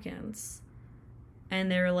 30 seconds. And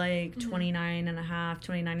they're like 29 and a half,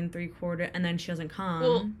 29 and 3/4, and then she doesn't come.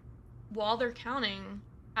 Well, while they're counting,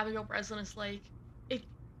 Abigail Breslin is like,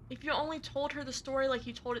 if you only told her the story like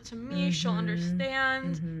you told it to me, she'll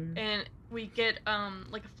understand. And we get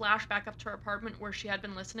like a flashback up to her apartment where she had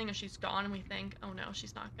been listening and she's gone, and we think, oh no,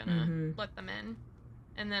 she's not gonna let them in.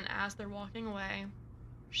 And then as they're walking away,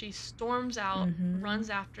 she storms out, runs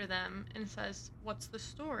after them, and says, what's the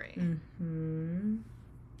story?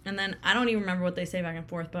 And then, I don't even remember what they say back and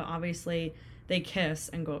forth, but obviously they kiss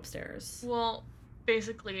and go upstairs. Well,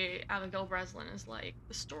 basically, Abigail Breslin is like,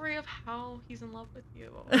 the story of how he's in love with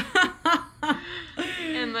you.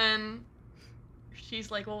 And then she's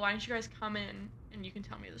like, well, why don't you guys come in and you can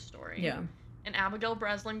tell me the story? Yeah. And Abigail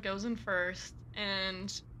Breslin goes in first,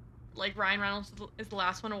 and, like, Ryan Reynolds is the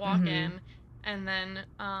last one to walk in. And then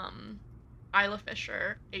Isla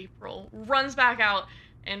Fisher, April, runs back out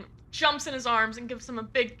and jumps in his arms and gives him a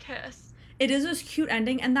big kiss. It is this cute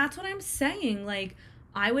ending, and that's what I'm saying. Like,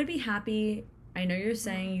 I would be happy. I know you're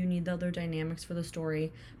saying you need the other dynamics for the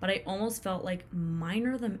story, but I almost felt like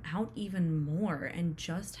minor them out even more and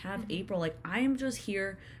just have April. Like, I am just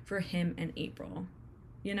here for him and April,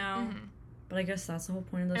 you know? But I guess that's the whole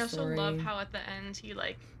point of the story. I also love how at the end he,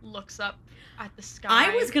 like, looks up at the sky.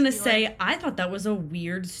 I was gonna say, like, I thought that was a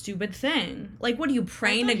weird, stupid thing. Like, what are you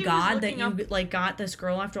praying to God that you, like, got this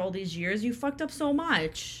girl after all these years? You fucked up so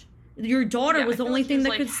much. Your daughter was the only thing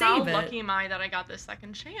that could save it. How lucky am I that I got this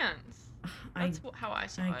second chance? That's how I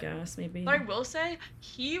saw it. I guess, maybe. But I will say,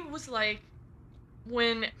 he was like,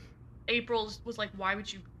 when April was like, why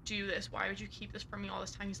would you do this? Why would you keep this from me all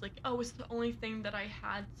this time? He's like, oh, it's the only thing that I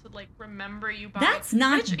had to, like, remember you by. That's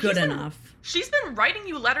not good enough. She's been writing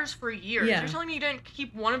you letters for years. Yeah. You're telling me you didn't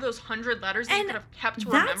keep one of those 100 letters that you could have kept to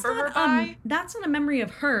remember her by? That's not a memory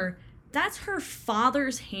of her. That's her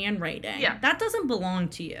father's handwriting. Yeah. That doesn't belong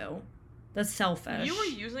to you. That's selfish. You were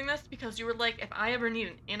using this because you were like, if I ever need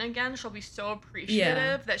an in again, she'll be so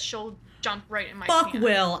appreciative that she'll jump right in my Fuck pants.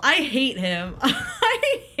 Will. I hate him.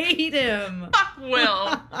 I hate him. Fuck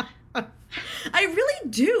Will. I really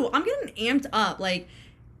do. I'm getting amped up. Like,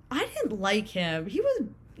 I didn't like him. He was...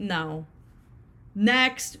 No.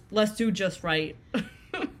 Next, let's do Just Right.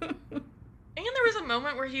 And there was a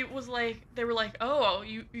moment where he was like, they were like, oh,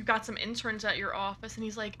 you got some interns at your office. And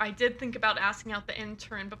he's like, I did think about asking out the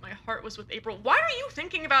intern, but my heart was with April. Why are you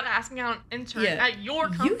thinking about asking out an intern at your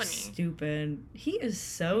company? You stupid. He is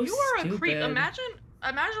so stupid. You are a creep.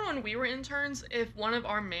 Imagine when we were interns, if one of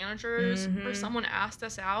our managers or someone asked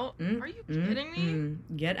us out. Are you kidding me?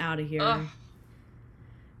 Get out of here. Ugh.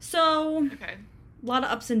 So, okay. A lot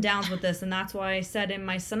of ups and downs with this, and that's why I said in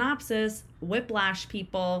my synopsis, whiplash,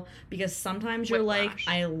 people, because sometimes you're like,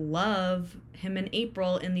 I love him and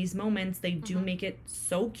April in these moments. They do make it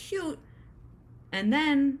so cute. And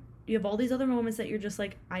then you have all these other moments that you're just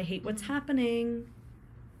like, I hate what's happening.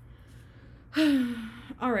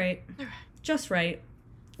 All right. Just right.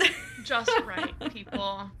 Just right,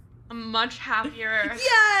 people. A much happier.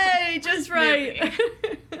 Yay! Just right.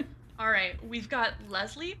 All right, we've got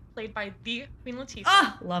Leslie, played by the Queen Latifah.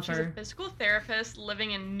 Ah, love her. She's a physical therapist living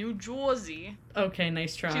in New Jersey. Okay,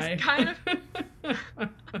 nice try.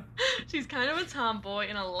 She's kind of a tomboy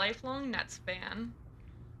and a lifelong Nets fan.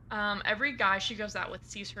 Every guy she goes out with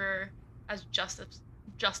sees her as just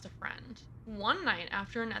a friend. One night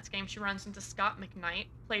after a Nets game, she runs into Scott McKnight,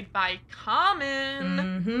 played by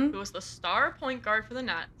Common, who was the star point guard for the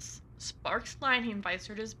Nets. Sparks fly, he invites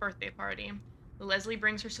her to his birthday party. Leslie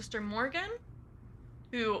brings her sister Morgan,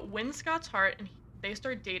 who wins Scott's heart, and they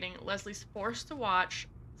start dating. Leslie's forced to watch.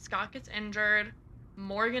 Scott gets injured.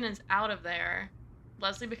 Morgan is out of there.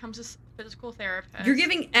 Leslie becomes a physical therapist. You're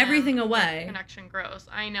giving everything away. The connection grows.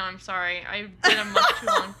 I know, I'm sorry. I did a much too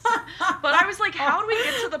long But I was like, how do we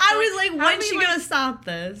get to the point? I was like, when's she going to stop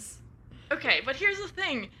this? Okay, but here's the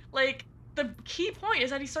thing. Like, the key point is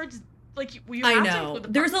that he starts, like, you I have to know. include the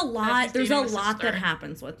There's a part that lot. he's There's a dating the lot that sister.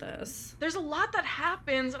 happens with this. There's a lot that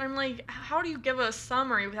happens, and I'm like, how do you give a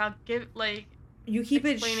summary without You keep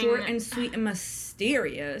it explaining- short and sweet and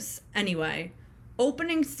mysterious. Anyway,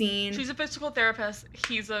 opening scene. She's a physical therapist.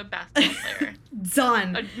 He's a basketball player.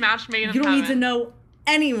 Done. A match made in You don't need to heaven. know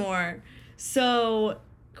anymore. So,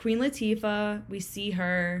 Queen Latifah, we see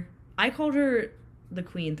her. I called her the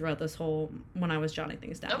Queen throughout this whole, when I was jotting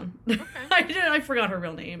things down. Oh, okay. I forgot her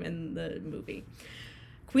real name in the movie.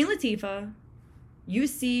 Queen Latifah, you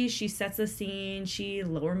see, she sets the scene. She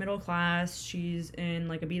lower middle class. She's in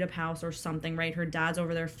like a beat up house or something, right? Her dad's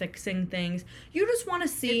over there fixing things. You just want to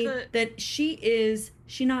see that she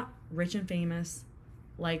not rich and famous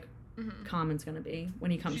like Common's gonna be when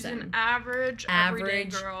he comes She's in. an average everyday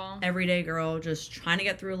girl, just trying to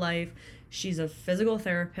get through life. She's a physical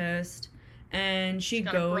therapist, and She's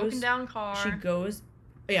got a broken down car.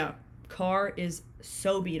 Car is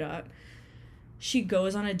so beat up. She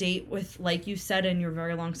goes on a date with, like you said in your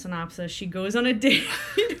very long synopsis, she goes on a date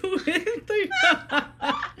with the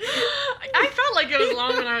I felt like it was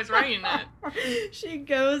long when I was writing it. She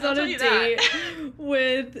goes on a date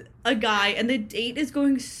with a guy, and the date is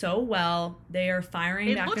going so well. They are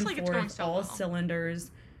firing back and forth, all cylinders.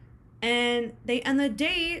 And they end the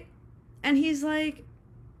date, and he's like,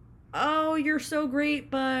 oh, you're so great,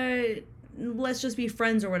 but let's just be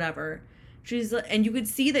friends or whatever. And you could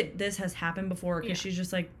see that this has happened before, because she's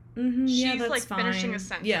just like, yeah, that's like fine. Finishing a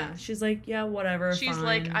sentence. Yeah, she's like, yeah, whatever. She's fine.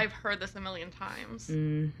 like, I've heard this a million times.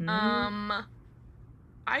 Mm-hmm.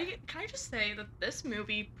 Can I just say that this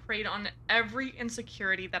movie preyed on every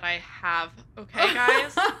insecurity that I have. Okay,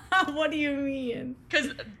 guys. What do you mean?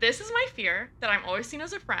 Because this is my fear, that I'm always seen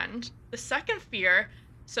as a friend. The second fear,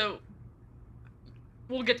 so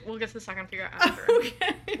we'll get to the second fear after.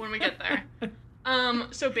 Okay. When we get there.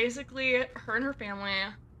 So basically, her and her family,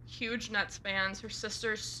 huge Nets fans. Her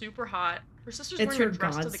sister's super hot. Her sister's wearing a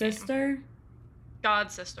dress to the game. It's her god sister?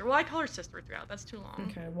 God sister. Well, I call her sister throughout. That's too long.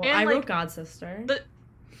 Okay, well, I wrote god sister.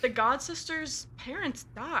 The god sister's parents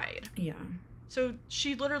died. Yeah. So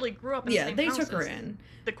she literally grew up in the same house. Yeah, they took her in.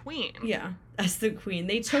 The queen. Yeah, as the queen.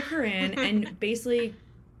 They took her in, and basically,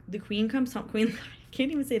 the queen comes home. I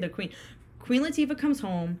can't even say the queen. Queen Latifah comes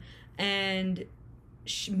home, and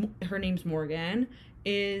her name's Morgan,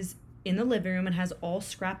 is in the living room and has all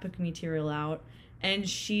scrapbook material out, and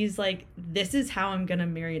she's like, this is how I'm gonna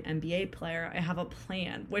marry an NBA player. I have a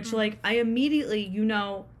plan. Which like, I immediately,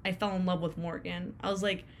 I fell in love with Morgan. I was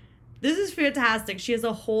like, this is fantastic. She has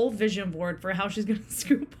a whole vision board for how she's gonna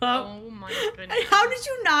scoop up. Oh my goodness. And how did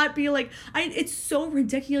you not be like, it's so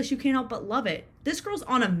ridiculous, you can't help but love it. This girl's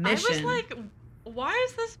on a mission. I was like, why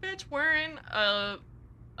is this bitch wearing a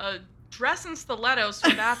dress and stilettos for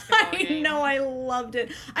basketball games? I know, I loved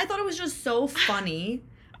it. I thought it was just so funny.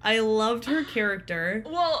 I loved her character.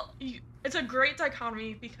 Well, it's a great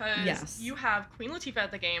dichotomy, because you have Queen Latifah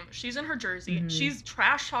at the game. She's in her jersey. Mm-hmm. She's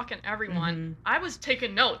trash talking everyone. Mm-hmm. I was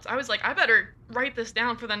taking notes. I was like, I better write this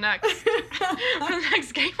down for the next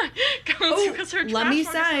game I go to, because her trash talk is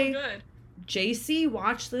so good. JC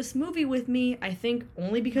watched this movie with me, I think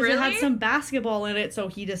only because it had some basketball in it, so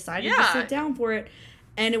he decided to sit down for it.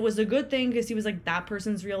 And it was a good thing, because he was like, that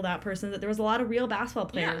person's real, that person. That there was a lot of real basketball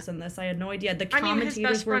players in this. I had no idea. The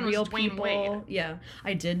commentators were real people. Wade. Yeah,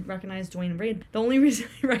 I did recognize Dwayne Wade. The only reason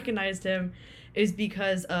I recognized him is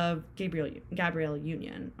because of Gabrielle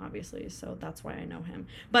Union, obviously. So that's why I know him.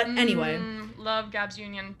 But anyway. Love Gab's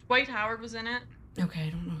Union. Dwight Howard was in it. Okay, I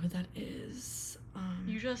don't know who that is.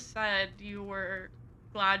 You just said you were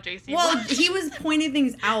glad JC watched. He was pointing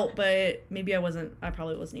things out, but maybe I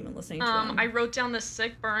probably wasn't even listening to him. I wrote down the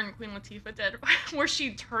sick burn Queen Latifah did, where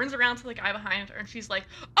she turns around to the guy behind her and she's like,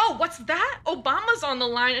 oh, what's that? Obama's on the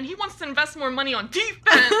line and he wants to invest more money on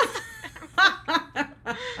defense. I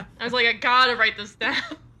was like, I gotta write this down.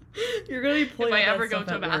 You're gonna be playing if I that ever go stuff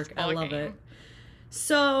to a at work. basketball I love game. it.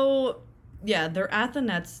 So, yeah, they're at the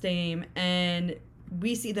Nets game, and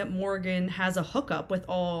we see that Morgan has a hookup with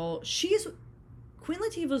Queen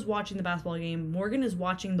Latifah's watching the basketball game. Morgan is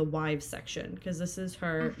watching the wives section, because this is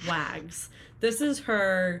her wags. This is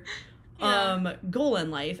her goal in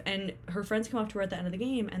life. And her friends come up to her at the end of the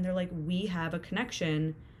game, and they're like, we have a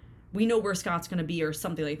connection. We know where Scott's going to be, or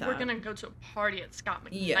something like that. We're going to go to a party at Scott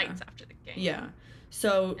McKnight's after the game. Yeah.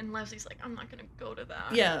 So. And Leslie's like, I'm not going to go to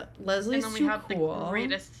that. Yeah, Leslie's too cool. And then we have the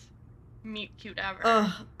greatest meet cute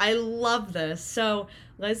ever. I love this. So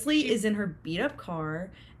Leslie is in her beat up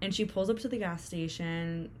car, and she pulls up to the gas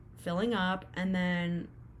station, filling up, and then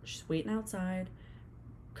she's waiting outside.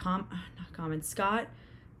 Scott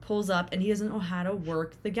pulls up and he doesn't know how to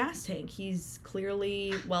work the gas tank. He's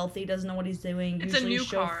clearly wealthy, doesn't know what he's doing. It's usually a new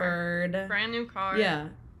chauffeured. car. Brand new car. Yeah.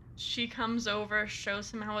 She comes over,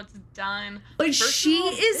 shows him how it's done. But First she of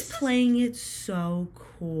all, is playing it so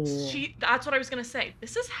cool. That's what I was going to say.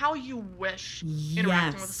 This is how you wish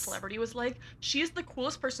interacting with a celebrity was like. She is the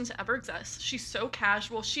coolest person to ever exist. She's so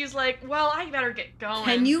casual. She's like, well, I better get going.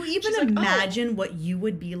 Can you even She's imagine like, what you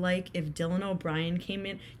would be like if Dylan O'Brien came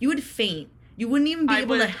in? You would faint. You wouldn't even be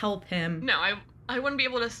able to help him. No, I wouldn't be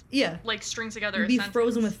able to like string together You'd a be sentence.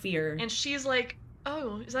 frozen with fear. And she's like,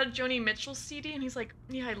 oh, is that a Joni Mitchell CD? And he's like,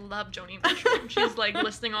 yeah, I love Joni Mitchell. And she's like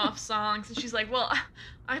listing off songs, and she's like, well,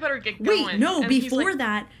 I better get going. Wait, no, and before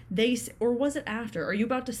that, or was it after? Are you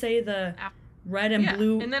about to say the red and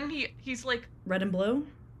blue? And then he's like, red and blue?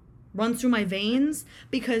 Runs through my veins?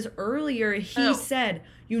 Because earlier he said,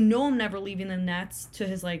 you know I'm never leaving the Nets, to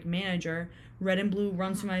his like manager, red and blue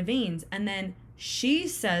runs through my veins. And then she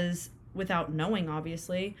says, without knowing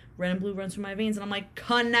obviously, red and blue runs through my veins. And I'm like,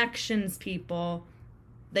 connections, people.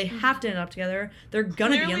 They have to end up together. They're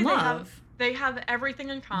gonna be in love. They have everything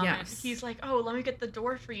in common. Yes. He's like, oh, let me get the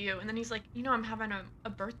door for you. And then he's like, you know, I'm having a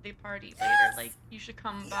birthday party later. Like, you should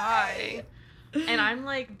come by. And I'm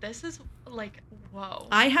like, this is like, whoa.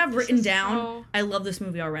 I have written down, I love this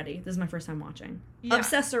movie already. This is my first time watching. Yeah,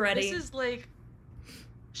 obsessed already. This is like,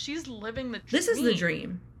 she's living the dream. This is the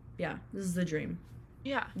dream. Yeah, this is the dream.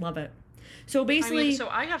 Yeah. Lso basically.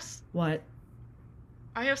 I have. What?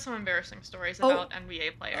 I have some embarrassing stories about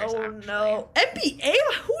NBA players, actually. No. NBA?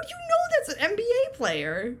 Who do you know that's an NBA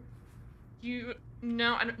player? You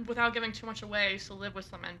know, without giving too much away, I used to live with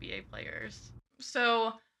some NBA players.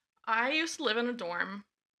 So, I used to live in a dorm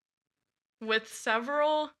with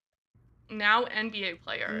several now NBA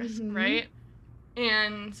players, right?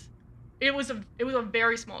 And it was a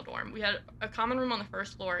very small dorm. We had a common room on the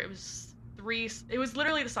first floor. It was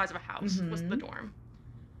literally the size of a house was the dorm.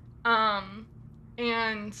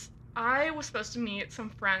 And I was supposed to meet some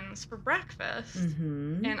friends for breakfast,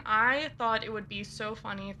 and I thought it would be so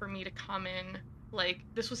funny for me to come in, like,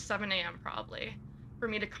 this was 7 a.m. probably, for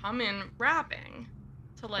me to come in rapping,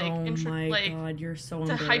 to, like, God, you're so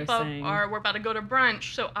embarrassing. To hype up we're about to go to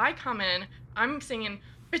brunch. So I come in, I'm singing,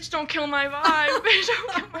 bitch, don't kill my vibe, bitch,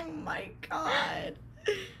 don't kill my... Oh my God.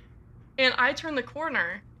 And I turn the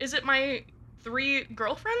corner. Is it my 3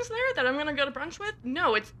 girlfriends there that I'm gonna go to brunch with?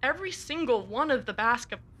 No, it's every single one of the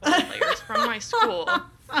basketball players from my school,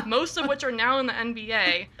 most of which are now in the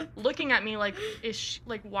NBA, looking at me like,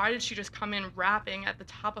 why did she just come in rapping at the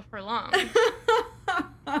top of her lungs?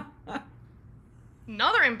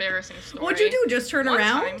 Another embarrassing story. What'd you do? Just turn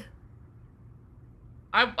around?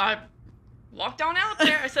 I walked on out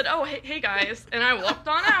there. I said, oh, hey guys, and I walked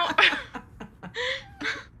on out.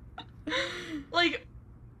 Like,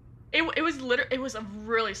 it was a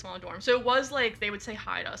really small dorm. So it was like they would say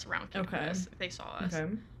hi to us around campus if they saw us.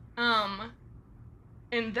 Okay.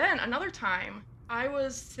 And then another time, I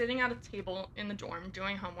was sitting at a table in the dorm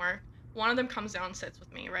doing homework. One of them comes down and sits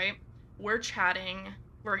with me, right? We're chatting.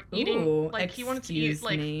 We're eating, he wanted to eat,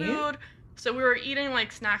 food. So we were eating,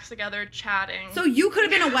 snacks together, chatting. So you could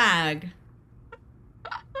have been a wag.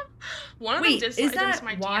 One of them did is that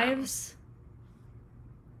my wives?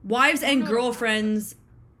 Wives and girlfriends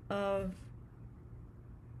of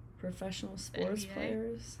professional sports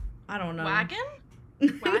players? I don't know. Wagon?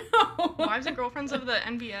 No. Wives and girlfriends of the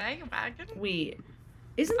NBA? Wagon? Wait.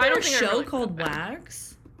 Isn't there a show called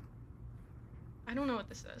Wags? I don't know what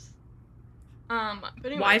this is. But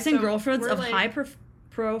anyway, Wives and girlfriends of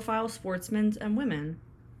high-profile sportsmen and women.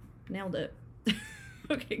 Nailed it.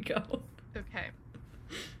 Okay, go. Okay.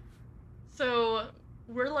 So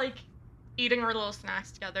we're eating our little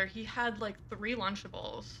snacks together. He had 3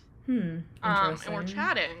 Lunchables. Interesting. And we're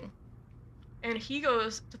chatting. And he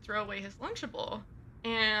goes to throw away his Lunchable.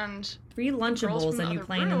 And 3 Lunchables and you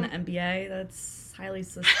playing in the NBA? That's highly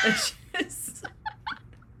suspicious.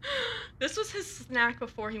 This was his snack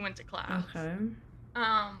before he went to class. Okay.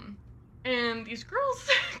 And these girls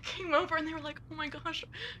came over and they were like, "Oh my gosh,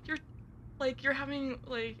 you're having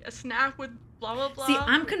a snack with blah blah blah." See,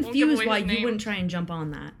 I'm confused why you wouldn't try and jump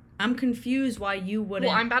on that. I'm confused why you wouldn't.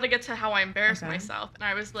 Well, I'm about to get to how I embarrassed myself, and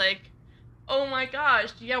I was like, "Oh my gosh,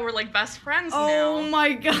 yeah, we're best friends now." Oh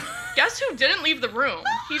my god. Guess who didn't leave the room?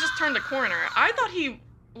 He just turned the corner. I thought he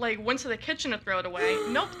went to the kitchen to throw it away.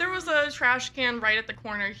 Nope, there was a trash can right at the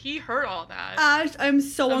corner. He heard all that. Ash, I'm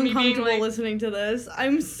so uncomfortable listening to this.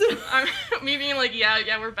 Me being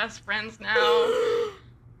yeah, we're best friends now.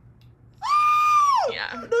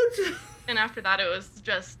 Yeah. And after that, it was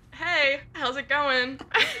just, hey, how's it going?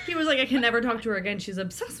 He was like, I can never talk to her again. She's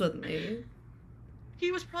obsessed with me.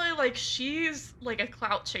 He was probably like, she's like a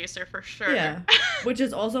clout chaser for sure. Yeah. Which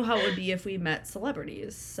is also how it would be if we met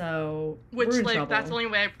celebrities. So Which, we're in like, trouble. that's the only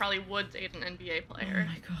way I probably would date an NBA Oh player.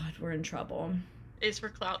 my god, we're in trouble. Is for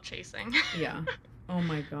clout chasing. Yeah. Oh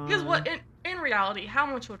my god. Because what in reality, how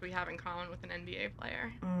much would we have in common with an NBA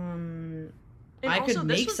player? And I also, could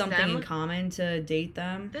this make was something them- in common to date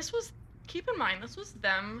them. Keep in mind, this was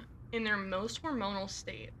them in their most hormonal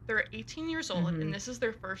state. They're 18 years old, Mhm. and this is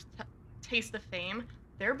their first taste of fame.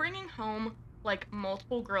 They're bringing home, like,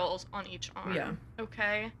 multiple girls on each arm. Yeah.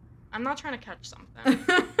 Okay? I'm not trying to catch something.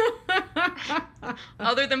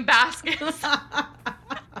 Other than baskets.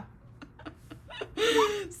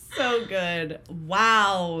 So good.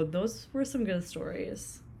 Wow. Those were some good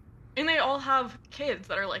stories. And they all have kids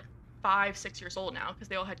that are, like, 5, 6 years old now, because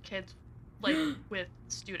they all had kids, like, with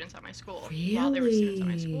students at my school. While they were students at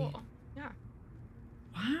my Really? school. Yeah.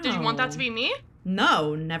 Wow. Did you want that to be me?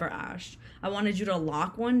 No, never Ash. I wanted you to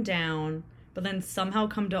lock one down, but then somehow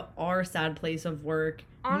come to our sad place of work,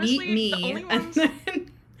 Honestly, meet me, the only and ones-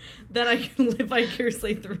 then I can live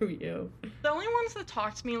vicariously through you. The only ones that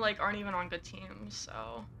talk to me, like, aren't even on good teams,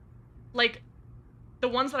 so... Like, the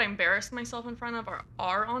ones that I embarrassed myself in front of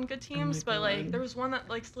are on good teams, but, like, God. there was one that,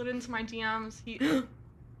 like, slid into my DMs. He,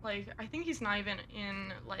 like, I think he's not even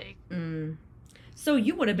in, like... So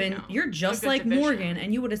you would have been, No, you're just good like division. Morgan,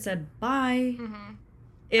 and you would have said, bye. Mhm.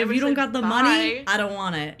 If would've you don't said, got the money, "Bye." I don't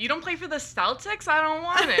want it. You don't play for the Celtics? I don't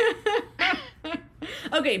want it.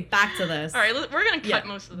 Okay, back to this. Alright, we're gonna cut Yeah,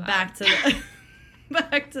 most of that. back to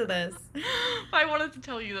back to this. I wanted to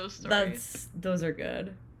tell you those stories. Those are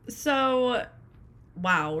good. So,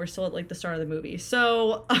 wow, we're still at like the start of the movie.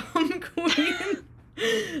 So, Queen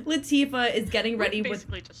Latifah is getting ready We with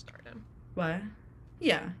basically just started. what?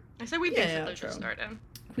 Yeah, I said we Yeah, basically true. just started.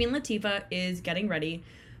 Queen Latifah is getting ready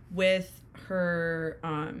with her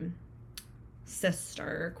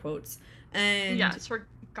sister quotes and Yeah, it's her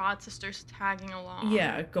god sisters tagging along.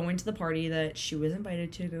 yeah, going to the party that she was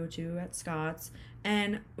invited to go to at Scott's.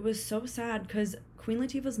 And it was so sad because Queen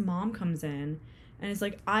Latifah's mom comes in and is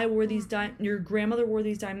like, I wore these your grandmother wore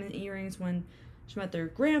these diamond earrings when she met their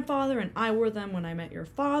grandfather, and I wore them when I met your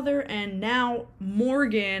father, and now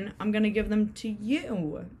Morgan, I'm gonna give them to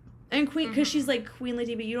you. And Queen, because she's like, Queen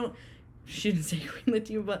Latifah, she didn't say Queen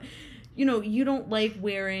Latifah, but you don't like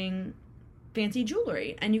wearing fancy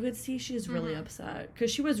jewelry. And you could see she's really upset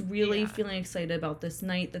because she was really feeling excited about this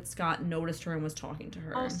night that Scott noticed her and was talking to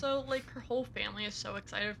her. Also, like, her whole family is so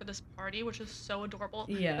excited for this party, which is so adorable.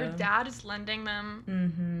 Yeah. Her dad is lending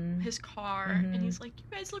them his car, and he's like,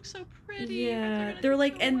 you guys look so pretty. You guys are Yeah, gonna they're do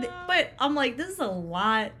like, so well." but I'm like, this is a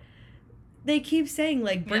lot. They keep saying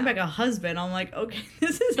like, bring Yeah. back a husband. I'm like, okay,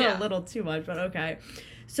 this is Yeah. a little too much, but okay.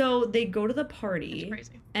 So they go to the It's party,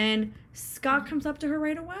 crazy. and Scott comes up to her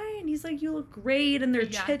right away, and he's like, you look great, and they're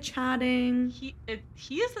Yeah. chit-chatting. He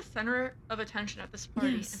is the center of attention at this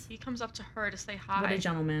party, Yes. and he comes up to her to say hi. What a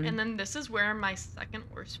gentleman. And then this is where my second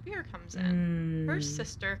worst fear comes in. Her Mm.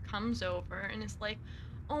 sister comes over and is like,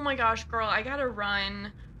 oh my gosh, girl, I gotta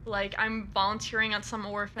run. Like, I'm volunteering at some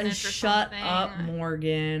orphanage or Shut something. up,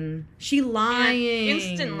 Morgan. She's lying.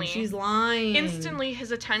 instantly- She's lying. Instantly,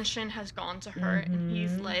 his attention has gone to her, and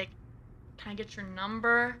he's Mhm. like, can I get your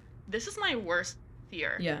number? This is my worst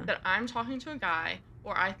fear. Yeah. That I'm talking to a guy,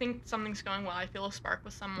 or I think something's going well, I feel a spark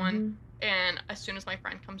with someone, and as soon as my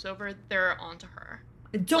friend comes over, they're on to her.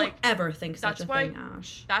 Don't like, ever think such that's a why- thing,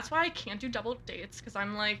 Ash. That's why I can't do double dates, because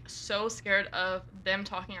I'm, like, so scared of them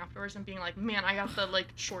talking afterwards and being like, man, I got the, like,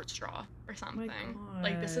 short straw or something.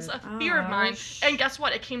 Like, this is a fear of mine. Ash. And guess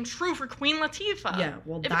what? It came true for Queen Latifah. Yeah,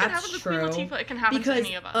 well, If it that's can happen to true. Queen Latifah, it can happen because to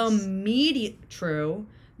any of us.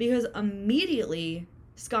 Because immediately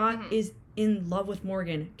Scott Mhm. is in love with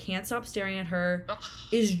Morgan, can't stop staring at her, Ugh.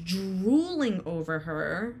 is drooling over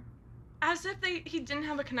her, As if he didn't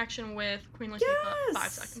have a connection with Queen Latifah Yes.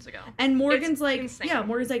 5 seconds ago. and Morgan's It's like, insane. yeah,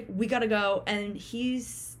 Morgan's like, we gotta go, and he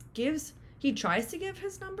tries to give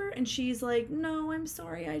his number, and she's like, no, I'm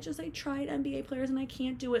sorry, I tried NBA players and I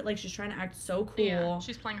can't do it. Like, she's trying to act so cool. Yeah,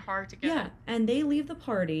 she's playing hard to get Yeah, it. and they leave the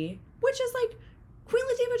party, which is like, Queen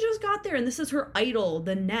Latifah just got there, and this is her idol,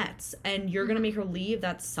 the Nets, and you're gonna make her leave?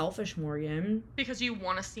 That's selfish, Morgan. Because you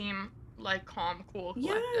want to seem, like, calm, cool,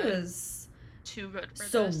 collected. Yes. Too good for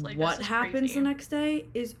So this. Like, what this is happens crazy. the next day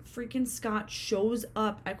is freaking Scott shows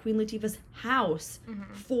up at Queen Latifah's house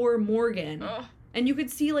Mhm. for Morgan. Ugh. And you could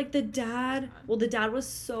see, like, the dad was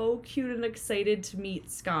so cute and excited to meet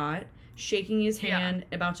Scott, shaking his Yeah. hand,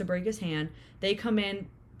 about to break his hand. They come in,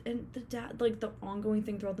 and the dad, like, the ongoing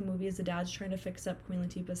thing throughout the movie is the dad's trying to fix up Queen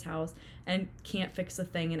Latifah's house and can't fix a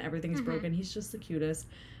thing, and everything's Mhm. broken. He's just the cutest.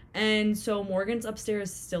 And so Morgan's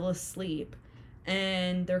upstairs still asleep.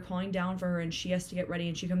 and they're calling down for her, and she has to get ready,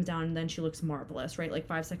 and she comes down, and then she looks marvelous, right? Like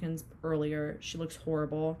 5 seconds earlier, she looks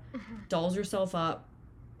horrible, dolls herself up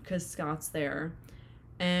because Scott's there,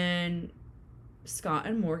 and Scott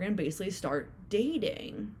and Morgan basically start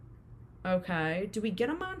dating. Okay, do we get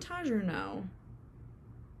a montage or no?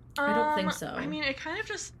 I don't think so. I mean, it kind of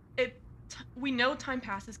just we know time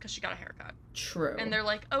passes because she got a haircut. True. And they're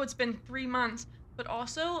like, oh, it's been 3 months. But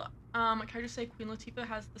also, can I just say Queen Latifah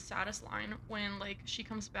has the saddest line when, like, she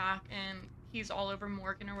comes back and he's all over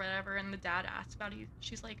Morgan or whatever, and the dad asks about it.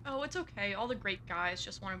 She's like, oh, it's okay. All the great guys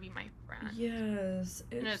just want to be my friend. Yes.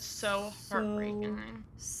 And it's so heartbreaking.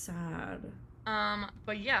 Sad.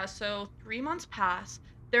 But yeah, so 3 months pass.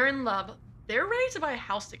 They're in love. They're ready to buy a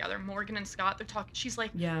house together. Morgan and Scott, they're talking. She's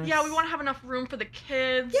like, yes. yeah, we want to have enough room for the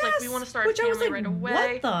kids. Yes. Like, we want to start a family right away.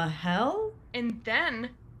 What the hell? And then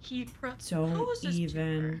he proposes Don't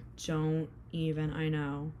even. I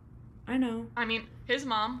know. I mean, his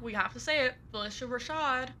mom, we have to say it, Felicia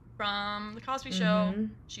Rashad from The Cosby Show.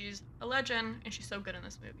 She's a legend, and she's so good in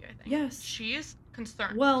this movie, I think. Yes. She's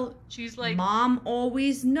concerned. Well, she's like, Mom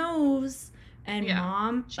always knows, and yeah,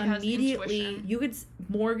 Mom immediately, intuition.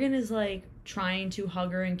 Morgan is like trying to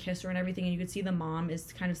hug her and kiss her and everything, and you could see the mom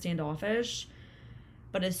is kind of standoffish,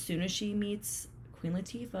 but as soon as she meets Queen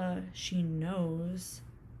Latifah, she knows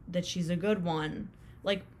that she's a good one.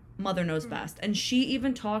 Like, mother knows best. And she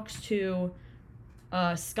even talks to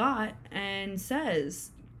Scott and says,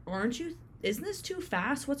 isn't this too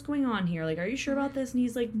fast? What's going on here? Like, are you sure about this? And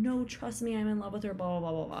he's like, no, trust me, I'm in love with her, blah,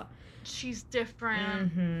 blah, blah, blah, blah. She's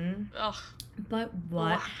different. Ugh. But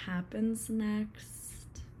what happens next?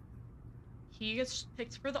 He gets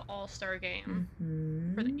picked for the All-Star game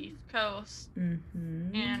for the East Coast,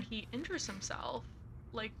 and he injures himself,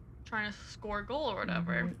 like, trying to score a goal or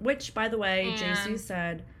whatever. Which, by the way, JC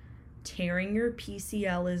said tearing your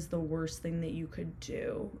PCL is the worst thing that you could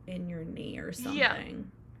do in your knee or something. Yeah,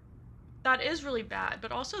 that is really bad.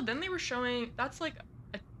 But also, then they were showing that's like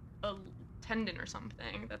a tendon or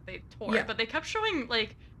something that they tore. Yeah. But they kept showing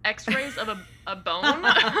like X-rays of a bone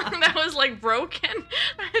that was like broken.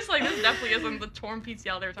 I was like, this definitely isn't the torn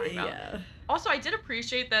PCL they were talking about. Yeah. Also, I did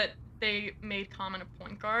appreciate that they made Common a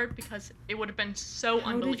point guard because it would have been so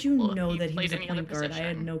unbelievable. How did you know that he was a point guard? Position. I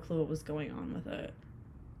had no clue what was going on with it.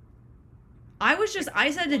 I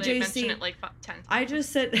said to JC, it like 10 times. I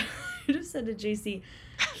just said to JC,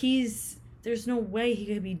 there's no way he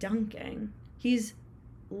could be dunking. He's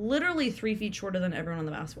literally 3 feet shorter than everyone on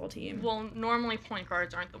the basketball team. Well, normally point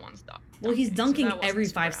guards aren't the ones dunking. Well, he's dunking every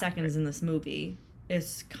 5 seconds in this movie.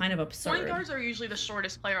 It's kind of absurd. Point guards are usually the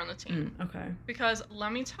shortest player on the team. Okay. Because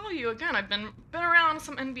let me tell you again, I've been around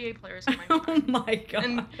some NBA players in my time. Oh my god.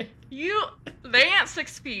 And they ain't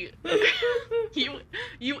 6 feet.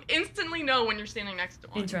 you instantly know when you're standing next to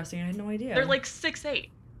one. Interesting. I had no idea. They're like 6'8".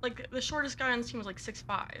 Like the shortest guy on the team was like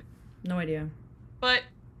 6'5". No idea. But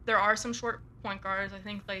there are some short point guards. I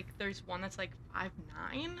think like there's one that's like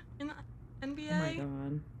 5'9" in the NBA. Oh my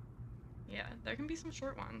god. Yeah, there can be some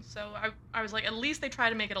short ones. So I was like, at least they try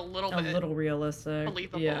to make it a little realistic.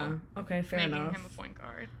 Believable. Yeah. Okay, fair enough. Making him a point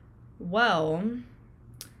guard. Well,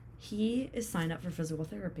 he is signed up for physical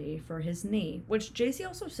therapy for his knee, which JC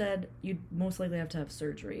also said you'd most likely have to have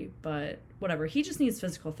surgery, but whatever. He just needs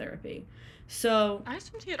physical therapy. So I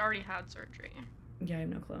assumed he had already had surgery. Yeah, I have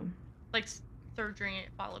no clue. Like surgery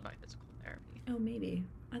followed by physical therapy. Oh, maybe.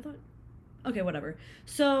 I thought. Okay, whatever.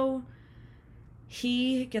 So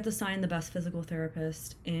he gets assigned the best physical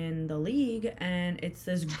therapist in the league, and it's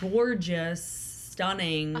this gorgeous,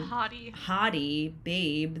 stunning, hottie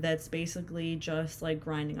babe that's basically just like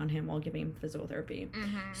grinding on him while giving him physical therapy.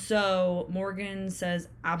 So Morgan says,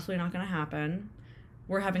 absolutely not going to happen.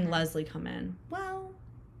 We're having Leslie come in. Well,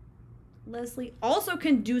 Leslie also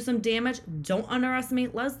can do some damage. Don't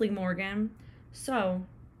underestimate Leslie, Morgan. So...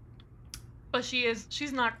 But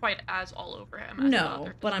she's not quite as all over him. As no,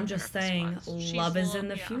 but I'm just saying, love is in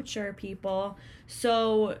the future, people.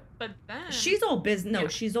 So, but then she's all business. No,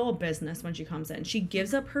 she's all business when she comes in. She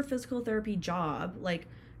gives up her physical therapy job, like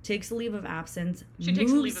takes a leave of absence,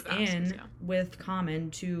 moves in with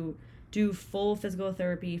Common to do full physical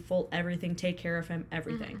therapy, full everything, take care of him,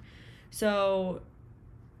 everything. So,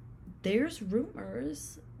 there's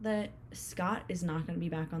rumors that Scott is not going to be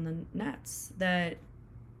back on the Nets. That.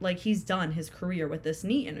 Like, he's done his career with this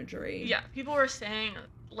knee injury. Yeah, people were saying,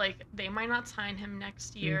 like, they might not sign him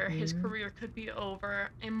next year. His career could be over,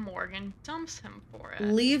 and Morgan dumps him for it.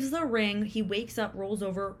 Leaves the ring. He wakes up, rolls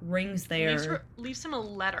over, ring's there. Leaves him a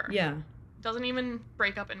letter. Yeah. Doesn't even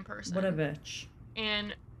break up in person. What a bitch.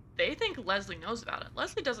 And they think Leslie knows about it.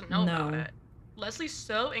 Leslie doesn't know about it. Leslie's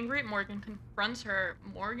so angry at Morgan, confronts her.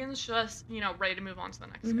 Morgan's just, ready to move on to the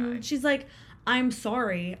next guy. She's like, I'm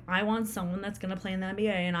sorry. I want someone that's going to play in the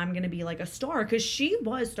NBA and I'm going to be like a star. Because she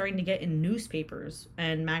was starting to get in newspapers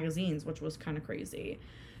and magazines, which was kind of crazy.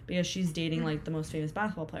 Because she's dating like the most famous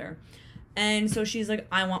basketball player. And so she's like,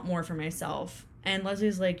 I want more for myself. And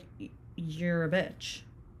Leslie's like, you're a bitch.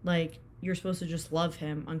 Like, you're supposed to just love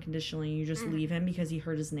him unconditionally. You just leave him because he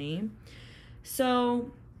hurt his name.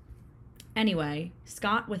 So, anyway,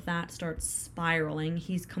 Scott with that starts spiraling.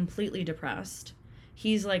 He's completely depressed.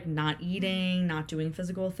 He's like not eating, not doing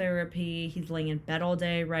physical therapy. He's laying in bed all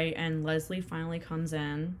day, right? And Leslie finally comes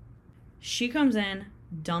in. She comes in,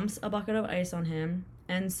 dumps a bucket of ice on him,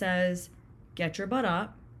 and says, get your butt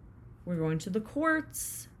up. We're going to the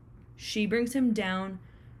courts. She brings him down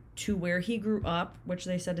to where he grew up, which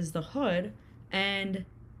they said is the hood, and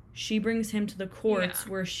she brings him to the courts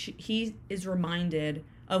where he is reminded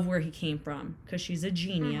of where he came from, because she's a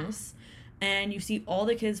genius. And you see all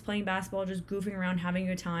the kids playing basketball, just goofing around, having a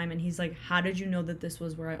good time, and he's like, how did you know that this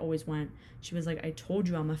was where I always went? She was like, I told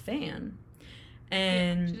you I'm a fan.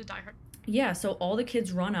 And she's a diehard. Yeah, so all the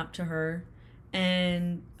kids run up to her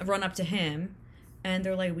and run up to him, and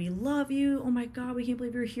they're like, we love you. Oh my God, we can't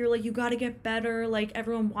believe you're here. Like, you got to get better. Like,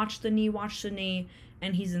 everyone watch the knee.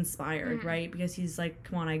 And he's inspired, right? Because he's like,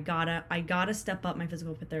 come on, I gotta step up my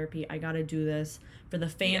physical therapy. I gotta do this for the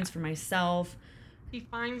fans, for myself. He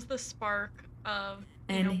finds the spark of,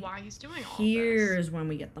 why he's doing all Here's this. when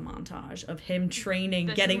we get the montage of him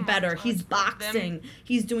training, getting better. He's boxing.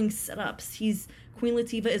 He's doing sit-ups. Queen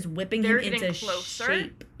Latifah is whipping him into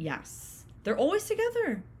shape. Yes. They're always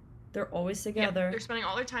together. Yeah, they're spending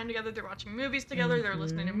all their time together. They're watching movies together. They're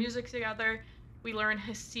listening to music together. We learn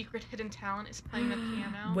his secret hidden talent is playing the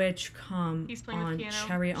piano. Which He's playing the piano.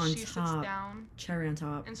 Cherry on she top. Sits down Cherry on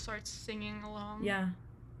top. and starts singing along. Yeah.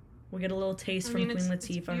 We'll get a little taste from Queen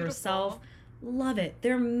Latifah it's herself. Love it.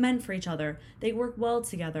 They're meant for each other. They work well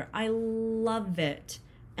together. I love it.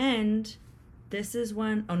 And this is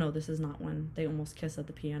when... Oh, no, this is not when they almost kiss at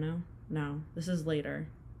the piano. No, this is later.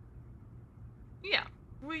 Yeah.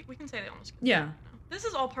 We can say they almost kiss. Yeah. This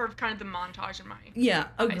is all part of kind of the montage in my... Yeah,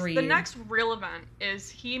 Okay, agreed. so the next real event is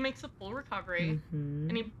he makes a full recovery,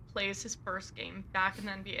 and he plays his first game back in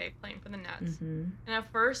the NBA playing for the Nets. And at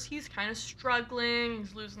first, he's kind of struggling.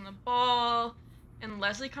 He's losing the ball. And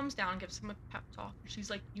Leslie comes down and gives him a pep talk. She's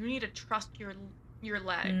like, you need to trust your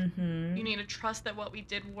leg. You need to trust that what we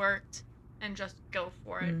did worked and just go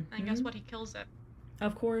for it. And guess what? He kills it.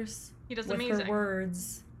 Of course. He does with amazing. With her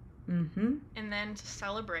words. And then to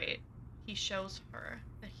celebrate, he shows her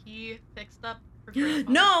that he fixed up her grandfather's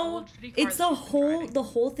No, old shitty car it's that the she's been driving.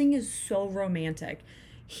 whole thing is so romantic.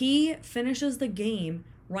 He finishes the game,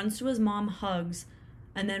 runs to his mom, hugs,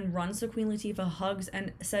 and then runs to Queen Latifah, hugs,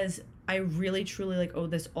 and says, I really, truly, owe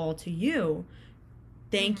this all to you.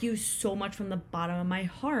 Thank you so much from the bottom of my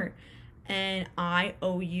heart. And I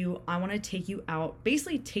owe you, I want to take you out,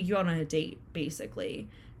 basically take you out on a date, basically.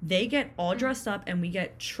 They get all dressed up, and we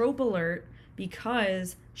get trope alert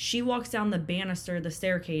because she walks down the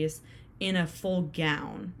staircase, in a full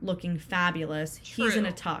gown, looking fabulous. True. He's in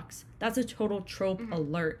a tux. That's a total trope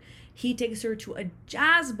alert. He takes her to a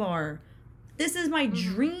jazz bar. This is my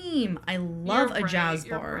dream. I love a jazz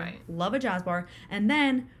bar. Right. Love a jazz bar. And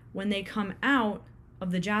then when they come out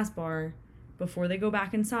of the jazz bar, before they go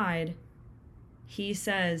back inside, he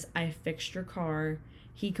says, I fixed your car.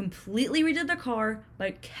 He completely redid the car,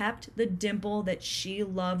 but kept the dimple that she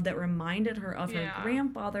loved that reminded her of her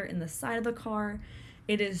grandfather in the side of the car.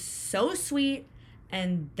 It is so sweet.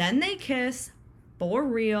 And then they kiss for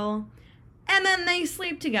real. And then they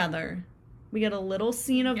sleep together. We get a little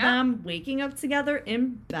scene of them waking up together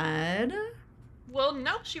in bed. Well,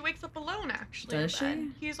 no, she wakes up alone, actually. Does she?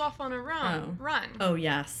 He's off on a run. Oh,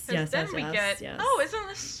 yes. Then we get, oh, isn't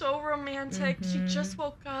this so romantic? She just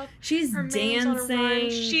woke up. She's her dancing. On a run.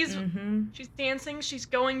 She's dancing. She's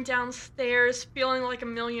going downstairs, feeling like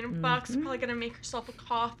 $1,000,000. Probably going to make herself a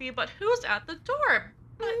coffee. But who's at the door?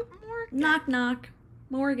 Morgan. Knock, knock.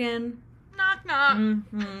 Morgan. Knock,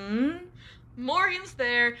 knock. Morgan's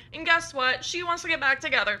there. And guess what? She wants to get back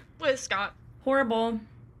together with Scott. Horrible.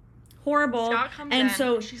 Scott comes and in,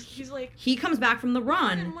 so he's like, he comes back from the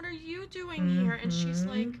run. And what are you doing here? And she's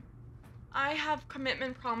like, I have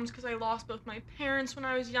commitment problems because I lost both my parents when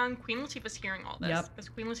I was young. Queen Latifah's hearing all this because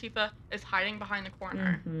Queen Latifah is hiding behind the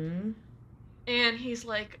corner. And he's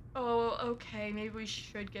like, oh, okay, maybe we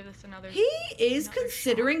should give this another He is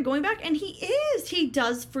considering going back, and he is. He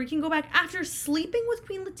does freaking go back after sleeping with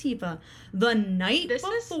Queen Latifah the night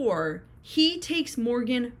before. He takes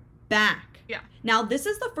Morgan back. Yeah. Now, this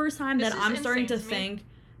is the first time that I'm starting to think,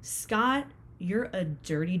 Scott, you're a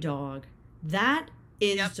dirty dog. That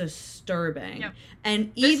is Yep. disturbing. Yep.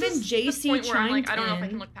 And This even is the JC point where I'm chimed like, I don't know if I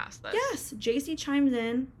can in. look past this. Yes, JC chimed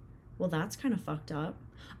in. Well, that's kind of fucked up.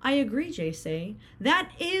 I agree, JC. That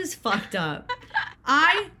is fucked up.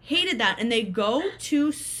 I hated that. And they go to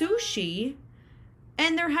sushi,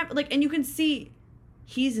 and they're happy. Like, and you can see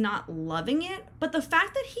he's not loving it, but the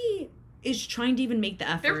fact that he is trying to even make the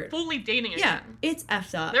effort. They're fully dating Yeah, again. it's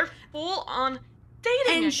effed up. They're full on dating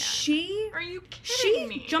and again. she Are you kidding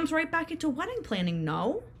me? jumps right back into wedding planning.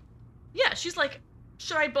 No. Yeah, she's like,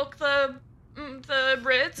 should I book the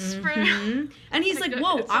Ritz for? Mhm. And he's like,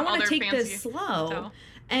 whoa, it's I some want to other take fancy this slow. hotel.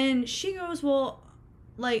 And she goes, well,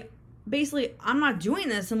 like, basically, I'm not doing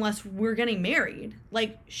this unless we're getting married.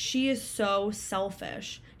 Like, she is so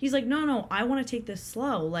selfish. He's like, no, I want to take this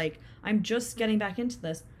slow. Like, I'm just getting back into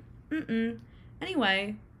this.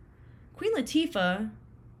 Anyway, Queen Latifah,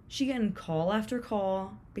 she getting call after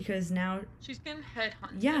call because now, She's getting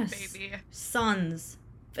headhunted, yes, baby. Suns,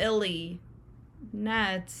 Philly,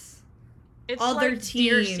 Nets, It's other like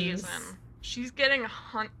deer teams. season. She's getting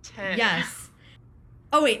hunted. Yes.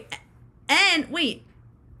 Oh,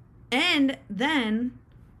 and then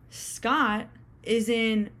Scott is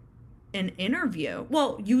in an interview.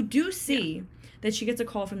 Well, you do see that she gets a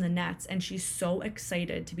call from the Nets, and she's so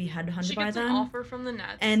excited to be headhunted She by gets them. an offer from the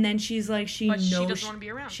Nets. And then she's like, she but knows she doesn't want to be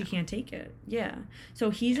around she him. can't take it. Yeah. So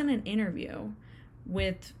he's in an interview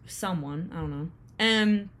with someone, I don't know.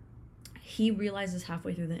 And he realizes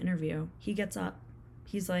halfway through the interview, he gets up.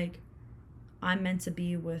 He's like, I'm meant to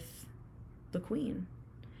be with the queen.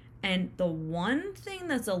 And the one thing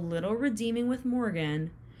that's a little redeeming with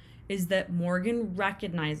Morgan is that Morgan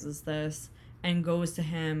recognizes this and goes to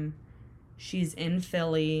him. She's in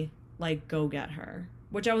Philly, like, go get her.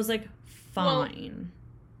 Which I was like, fine.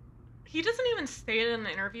 Well, he doesn't even state it in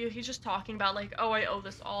the interview. He's just talking about, like, oh, I owe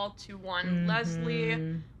this all to one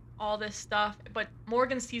Leslie, all this stuff. But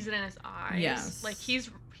Morgan sees it in his eyes. Yes. Like, he's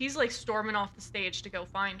like storming off the stage to go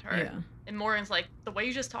find her. Yeah. And Morgan's like, the way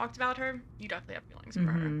you just talked about her, you definitely have feelings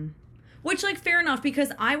for her. Which, like, fair enough,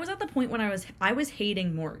 because I was at the point when I was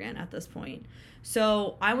hating Morgan at this point.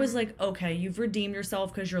 So I was like, okay, you've redeemed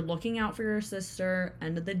yourself because you're looking out for your sister,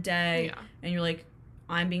 end of the day. Yeah. And you're like,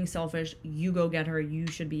 I'm being selfish. You go get her. You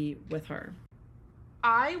should be with her.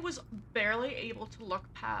 I was barely able to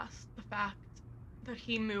look past the fact that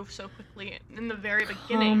he moved so quickly in the very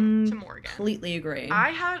beginning to Morgan. Completely agree.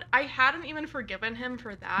 I hadn't even forgiven him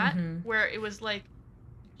for that, where it was like,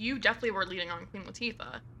 you definitely were leading on Queen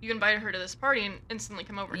Latifah. You invited her to this party and instantly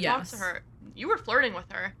come over and talk to her. You were flirting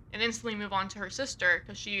with her and instantly move on to her sister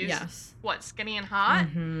because she's, skinny and hot?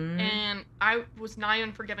 And I was not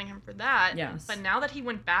even forgiving him for that. Yes. But now that he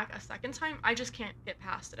went back a second time, I just can't get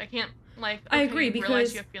past it. I can't, like, okay, I agree, you because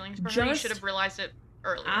realize you have feelings for her. You should have realized it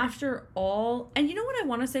earlier. After all, and you know what I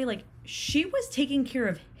want to say? Like, she was taking care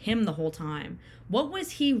of him the whole time. What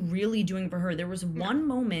was he really doing for her? There was one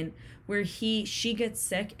moment where she gets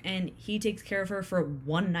sick and he takes care of her for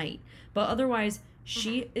one night. But otherwise,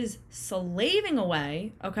 she is slaving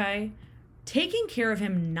away, okay? Taking care of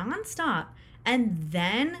him nonstop. And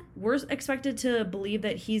then we're expected to believe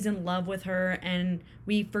that he's in love with her and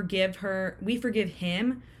we forgive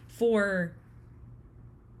him for,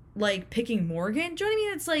 like, picking Morgan. Do you know what I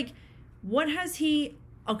mean? It's like, what has he...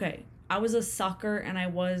 Okay, I was a sucker and I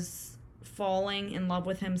was falling in love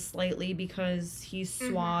with him slightly because he's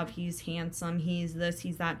suave, he's handsome, he's this,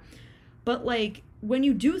 he's that. But, like, when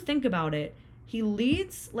you do think about it, he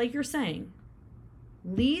leads, like you're saying,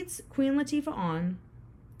 leads Queen Latifah on,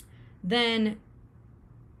 then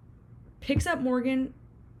picks up Morgan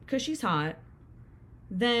because she's hot,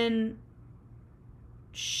 then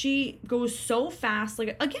she goes so fast,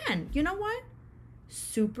 like, again, you know what?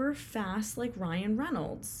 Super fast, like Ryan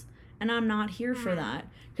Reynolds. And I'm not here for that.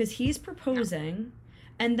 Because he's proposing,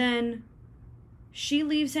 and then she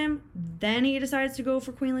leaves him, then he decides to go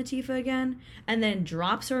for Queen Latifah again, and then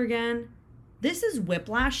drops her again. This is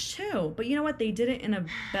Whiplash too. But you know what? They did it in a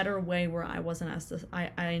better way where I wasn't as... I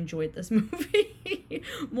enjoyed this movie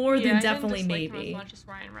more than definitely maybe. Him as much as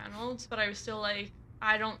Ryan Reynolds, but I was still like,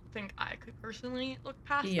 I don't think I could personally look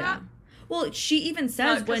past that. Well, she even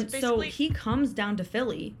says so he comes down to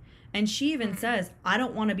Philly, and she even says, I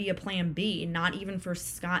don't want to be a plan B, not even for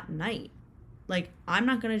Scott Knight. Like, I'm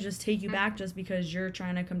not going to just take you back just because you're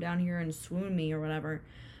trying to come down here and swoon me or whatever.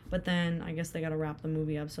 But then I guess they got to wrap the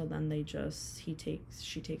movie up, so then she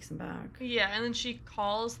takes him back. Yeah, and then she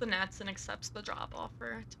calls the Nets and accepts the job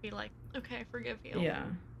offer to be like, okay, I forgive you. Yeah.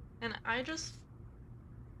 And I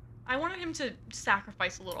wanted him to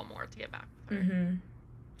sacrifice a little more to get back with her.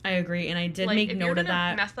 I agree, and I did like, make note of that. If you're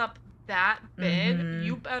gonna mess up that big,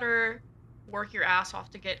 you better work your ass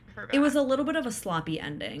off to get her back. It was a little bit of a sloppy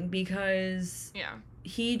ending because Yeah.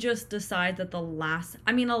 he just decides that a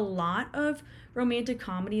lot of romantic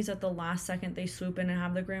comedies at the last second they swoop in and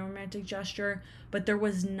have the grand romantic gesture, but there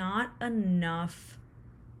was not enough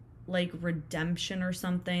like redemption or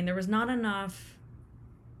something. There was not enough,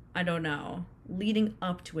 I don't know, leading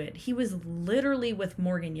up to it. He was literally with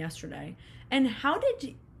Morgan yesterday. And how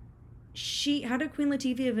did Queen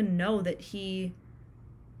Latifah even know that he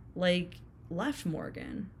like left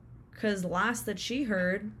Morgan? Because last that she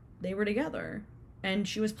heard, they were together and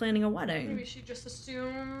she was planning a wedding. Maybe she just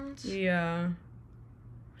assumed. Yeah.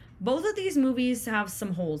 Both of these movies have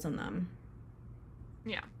some holes in them.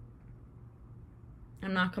 Yeah.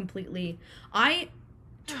 I'm not completely... I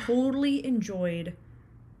totally enjoyed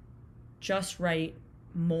Just Right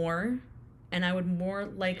more, and I would more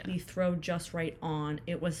likely throw Just Right on.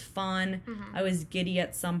 It was fun. Mm-hmm. I was giddy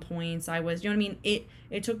at some points. I was, you know what I mean?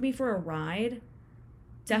 It took me for a ride.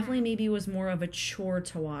 Definitely maybe it was more of a chore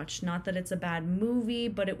to watch. Not that it's a bad movie,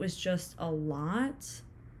 but it was just a lot.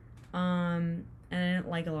 And I didn't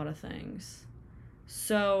like a lot of things.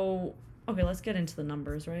 So, okay, let's get into the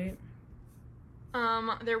numbers, right?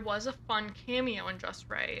 There was a fun cameo in Just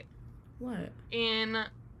Right. What? In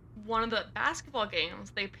one of the basketball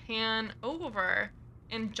games, they pan over,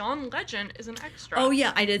 and John Legend is an extra. Oh,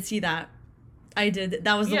 yeah, I did see that. I did.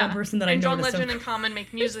 That was the one person that I noticed. And noticed. John Legend and Common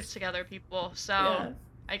make music together, people. So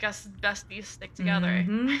I guess besties stick together.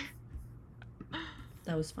 Mm-hmm.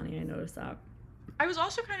 That was funny. I noticed that. I was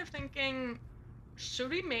also kind of thinking, should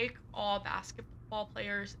we make all basketball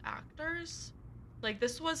players actors? Like,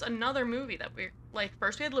 this was another movie that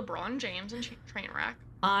first we had LeBron James in Trainwreck.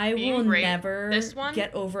 I will great. never This one,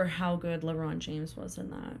 get over how good LeBron James was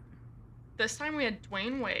in that. This time we had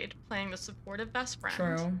Dwayne Wade playing the supportive best friend.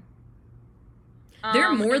 True.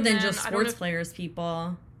 They're more than then, just sports players,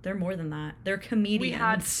 people. They're more than that. They're comedians. We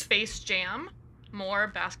had Space Jam, more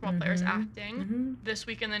basketball players acting. Mm-hmm. This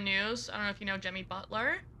week in the news, I don't know if you know Jimmy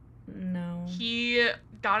Butler. No. He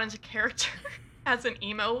got into character as an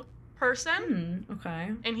emo person.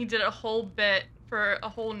 Okay. And he did a whole bit for a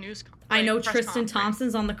whole news I know press Tristan conference.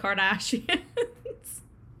 Thompson's on the Kardashians.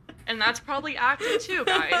 And that's probably acting too,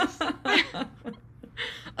 guys. Oh,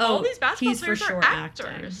 all these basketball he's players for sure are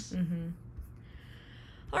actors. acting.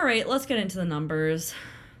 All right, let's get into the numbers.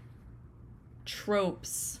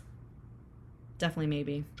 Tropes. Definitely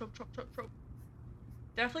maybe. Trope.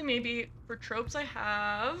 Definitely maybe. For tropes, I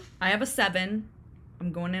have a 7.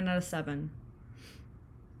 I'm going in at a 7.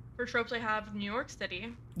 For tropes, I have New York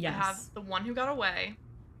City. Yes. I have The One Who Got Away.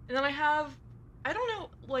 And then I have, I don't know,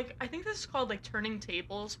 like, I think this is called, like, turning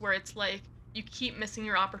tables, where it's, like, you keep missing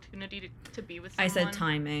your opportunity to be with someone. I said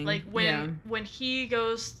timing. Like, when he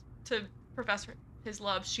goes to profess his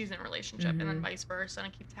love, she's in a relationship, and then vice versa,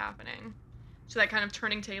 and it keeps happening. So that kind of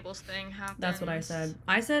turning tables thing happens. That's what I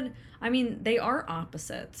said. I mean, they are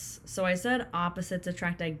opposites. So I said opposites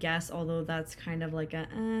attract, I guess, although that's kind of like a,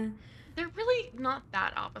 They're really not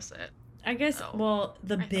that opposite. I guess, well,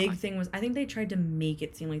 the big thought. thing was, I think they tried to make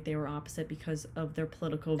it seem like they were opposite because of their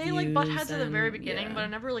political views. They, like, butt heads at the very beginning, but it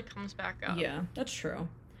never really comes back up. Yeah, that's true.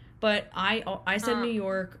 But I said New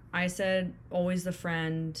York, I said Always the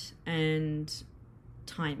Friend, and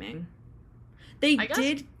timing. They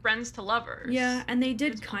did friends to lovers. Yeah, and they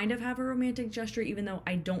did kind of have a romantic gesture, even though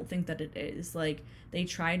I don't think that it is. Like, they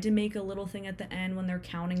tried to make a little thing at the end when they're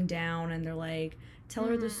counting down, and they're like, tell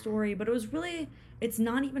her the story. But it was really, it's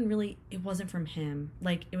not even really, it wasn't from him.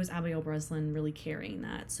 Like, it was Abigail Breslin really carrying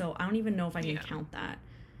that. So I don't even know if I can count that.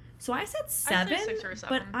 So I said 7, I'd say 6 or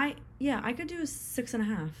 7. but I could do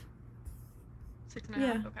 6.5. 6.5.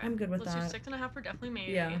 Yeah, okay. I'm good with Let's that. do 6.5 for definitely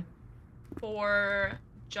maybe. Yeah. For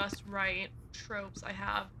Just Right tropes, I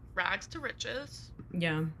have rags to riches.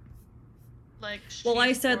 Yeah. Like, well, I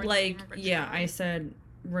she's said, poor, like, rich yeah, guy. I said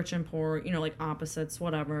rich and poor, you know, like opposites,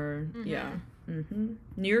 whatever. Yeah. New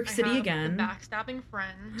York I City have again. The backstabbing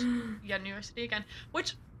friend. Yeah, New York City again.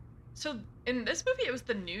 Which, so in this movie, it was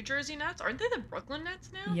the New Jersey Nets. Aren't they the Brooklyn Nets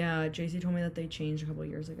now? Yeah, JC told me that they changed a couple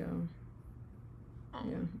years ago. Oh.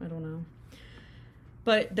 Yeah, I don't know.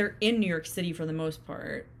 But they're in New York City for the most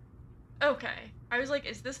part. Okay. I was like,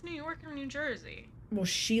 is this New York or New Jersey? Well,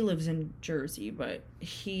 she lives in Jersey, but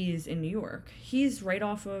he's in New York. He's right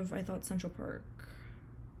off of, I thought, Central Park.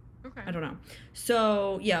 Okay. I don't know.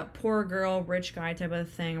 So, yeah, poor girl, rich guy type of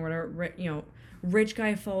thing, or whatever. You know, rich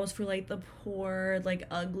guy falls for, like, the poor, like,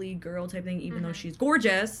 ugly girl type thing, even though she's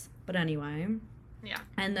gorgeous. But anyway. Yeah.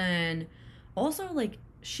 And then, also, like,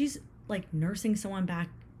 she's, like, nursing someone back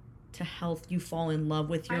to health you fall in love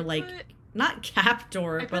with your, not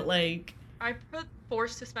captor, but, like... I put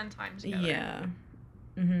forced to spend time together. Yeah.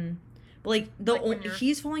 But like Like, when you're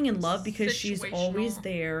he's falling in love because she's always situational.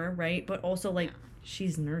 there, right? But also like Yeah.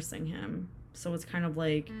 she's nursing him, so it's kind of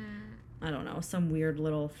like Mm. I don't know, some weird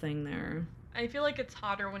little thing there. I feel like it's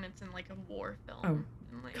hotter when it's in like a war film. Oh,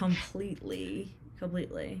 And, like, completely,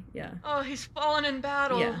 yeah. oh, he's fallen in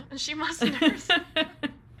battle, Yeah. and she must nurse him.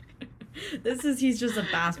 He's just a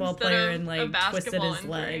basketball Instead player of and a like twisted basketball his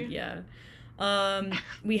injury. leg. Yeah.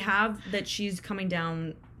 We have that she's coming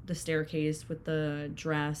down the staircase with the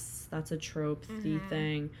dress. That's a trope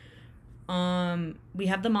thing. We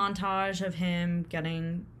have the montage of him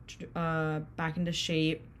getting back into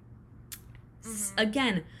shape.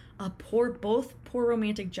 Again, both poor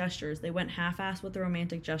romantic gestures. They went half-assed with the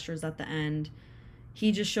romantic gestures at the end.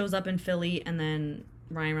 He just shows up in Philly, and then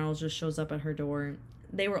Ryan Reynolds just shows up at her door.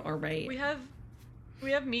 They were all right. We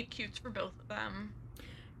have meet cutes for both of them.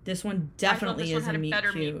 This one definitely this one is had a a meet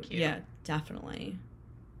better cute. meet cute. Yeah, definitely.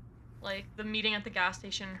 Like the meeting at the gas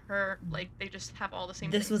station, like they just have all the same.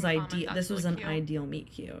 This things was in common. ideal. That's This was really an cute. ideal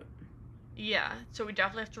meet cute. Yeah, so we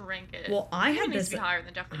definitely have to rank it. Well, I think it had needs this. to be higher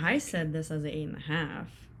than definitely. I maybe. said this as an 8.5.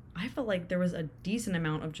 I felt like there was a decent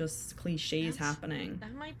amount of just cliches That's- happening.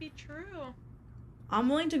 That might be true. I'm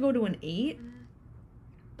willing to go to an 8,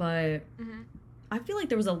 but Mm-hmm. I feel like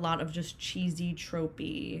there was a lot of just cheesy,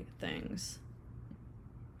 tropey things.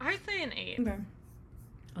 I'd say an 8. Okay.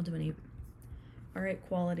 I'll do an 8. All right,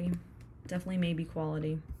 quality. Definitely maybe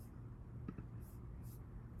quality.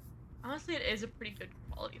 Honestly, it is a pretty good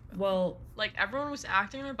quality film. Well, Like everyone was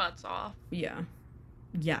acting their butts off. yeah.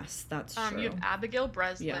 Yes, that's true. You have Abigail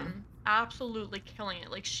Breslin Yeah. absolutely killing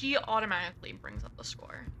it. Like she automatically brings up the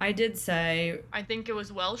score. I did say, I think it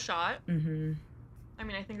was well shot. mm-hmm. I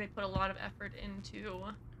mean, I think they put a lot of effort into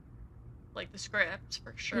like the script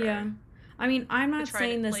for sure. Yeah. I mean, I'm not tried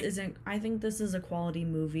saying it, this like- isn't. I think this is a quality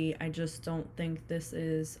movie. I just don't think this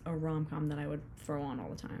is a rom-com that I would throw on all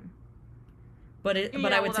the time. But I Yeah, would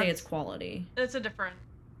well, say it's that's- quality. It's a different.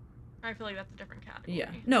 I feel like that's a different category.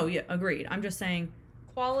 Yeah. No. Yeah. Agreed. I'm just saying.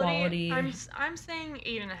 Quality. Quality. I'm saying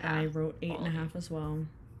 8.5. I wrote 8.5 quality. as well.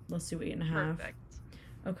 Let's do 8.5. Perfect.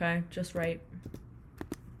 Okay. Just right.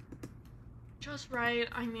 Just right.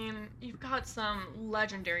 I mean, you've got some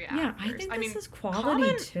legendary actors. Yeah. I think this mean, is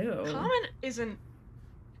quality too. Common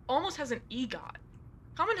almost has an EGOT.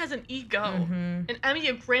 Common has an ego, Mm-hmm. an Emmy,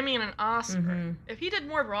 a Grammy, and an Oscar. Mhm. If he did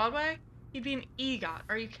more Broadway, he'd be an EGOT.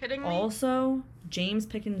 Are you kidding me? Also, James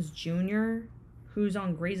Pickens Jr., who's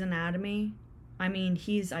on Grey's Anatomy. I mean,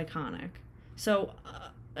 he's iconic. So,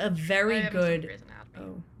 a I very haven't seen good. Grey's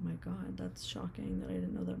Anatomy. Oh my god, that's shocking that I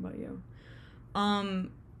didn't know that about you.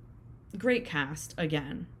 Great cast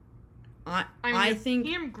again. I mean, think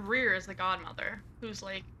Pam Grier is the godmother, who's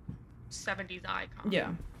like 70s icon.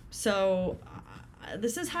 yeah. So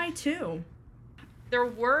this is high too. There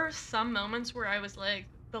were some moments where I was like,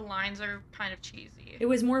 the lines are kind of cheesy. It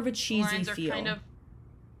was more of a The cheesy lines are feel. kind of,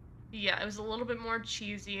 yeah, it was a little bit more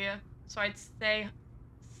cheesy. So I'd say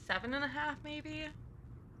 7.5 maybe.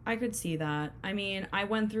 I could see that. I mean, I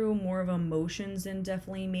went through more of emotions and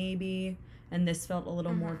definitely maybe, and this felt a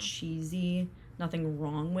little more Mhm. cheesy. Nothing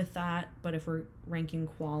wrong with that, but if we're ranking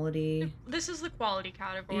quality, This is the quality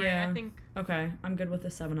category. Yeah. I think. okay, I'm good with a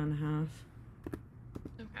 7.5.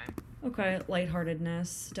 Okay. Okay,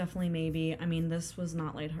 lightheartedness, definitely maybe. I mean, this was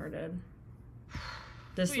not lighthearted.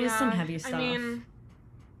 This was some Yeah, heavy stuff. I mean,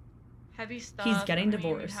 heavy stuff. getting I mean, we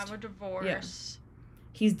divorced. have a divorce.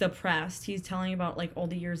 He's depressed. He's telling about like all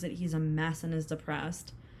the years that he's a mess and is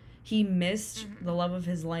depressed. He missed Mhm. the love of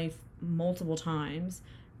his life multiple times.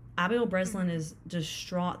 Abigail Breslin Mhm. is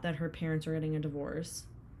distraught that her parents are getting a divorce.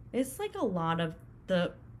 It's like a lot of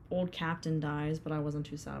the old captain dies, but I wasn't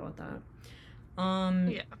too sad about that.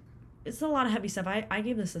 Yeah. It's a lot of heavy stuff. I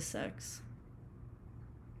gave this a 6.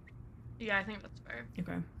 Yeah, I think that's fair.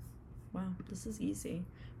 Okay. Wow, this is easy.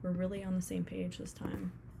 We're really on the same page this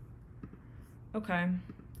time. Okay,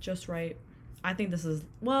 just right. I think this is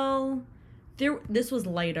this was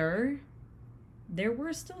lighter. There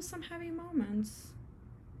were still some heavy moments.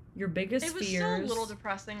 Your biggest It was fears. still a little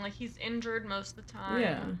depressing. Like he's injured most of the time.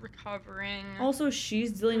 Yeah. Recovering. Also,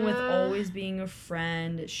 she's dealing with always being a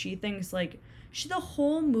friend. She thinks like the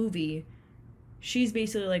whole movie, she's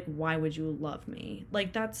basically like, why would you love me?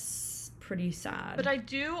 Like that's pretty sad. But I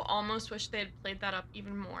do almost wish they had played that up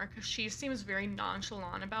even more because she seems very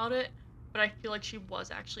nonchalant about it. But I feel like she was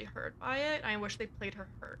actually hurt by it. I wish they played her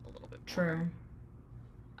hurt a little bit more. True.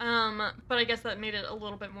 But I guess that made it a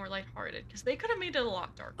little bit more lighthearted because they could have made it a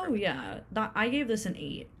lot darker. Oh yeah, I gave this an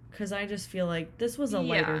 8 because I just feel like this was a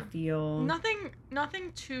lighter Yeah. feel.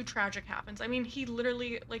 Nothing too tragic happens. I mean, he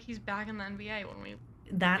literally he's back in the NBA when we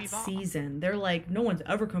That leave off. season, they're like, no one's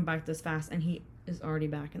ever come back this fast, and he is already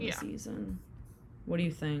back in the Yeah. season. What do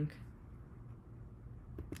you think?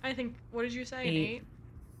 I think, what did you say? 8. An 8?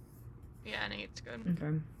 Yeah, an 8's good.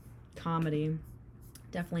 Okay. Comedy.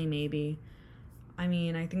 Definitely maybe. I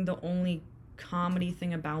mean, I think the only comedy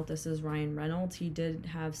thing about this is Ryan Reynolds. He did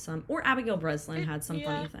have some, or Abigail Breslin had some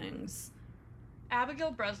funny things.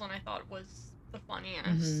 Abigail Breslin, I thought, was the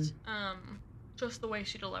funniest. Just the way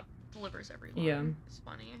she delivers every line is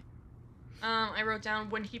funny. I wrote down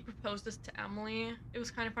when he proposed this to Emily, it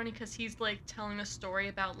was kind of funny because he's, like, telling a story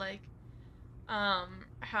about, like,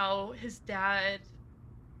 how his dad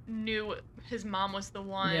knew his mom was the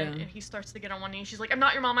one, and he starts to get on one knee, and she's like, I'm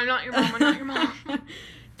not your mom, I'm not your mom, I'm not your mom.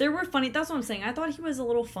 There were funny, that's what I'm saying. I thought he was a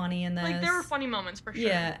little funny in this. Like, there were funny moments, for sure.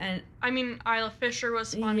 Yeah, and... I mean, Isla Fisher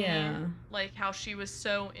was funny. Yeah. Like, how she was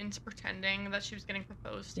so into pretending that she was getting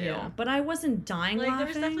proposed to. Yeah, but I wasn't dying laughing. Like, there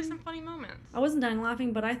was definitely some funny moments. I wasn't dying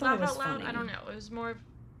laughing, but I thought it was Laugh out loud, funny. I don't know. It was more of...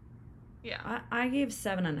 Yeah. I gave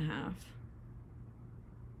 7.5.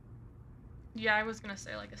 Yeah, I was gonna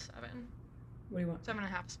say, like, a 7. What do you want?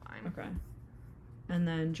 7.5 is fine. Okay. And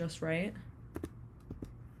then Just Right?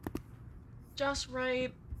 Just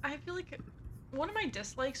Right. I feel like one of my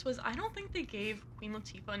dislikes was I don't think they gave Queen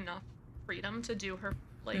Latifah enough freedom to do her,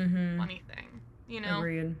 like, funny thing. You know?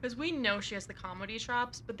 Agreed. Because we know she has the comedy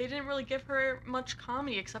chops, but they didn't really give her much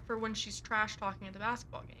comedy except for when she's trash talking at the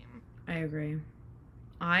basketball game. I agree.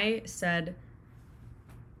 I said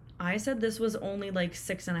this was only like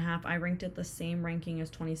 6.5. I ranked it the same ranking as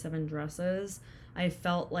 27 Dresses. I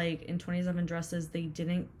felt like in 27 Dresses, they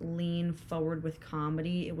didn't lean forward with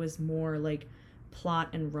comedy. It was more like plot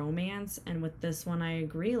and romance. And with this one, I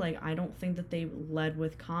agree. Like, I don't think that they led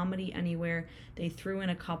with comedy anywhere. They threw in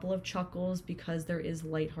a couple of chuckles because there is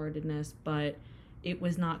lightheartedness, but it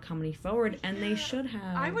was not comedy forward, and they should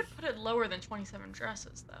have. I would put it lower than 27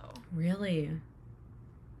 Dresses, though. Really?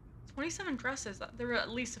 27 Dresses, there were at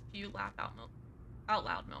least a few laugh out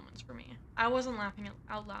loud moments for me. I wasn't laughing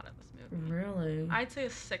out loud at this movie. Really? I'd say a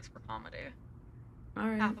 6 for comedy. All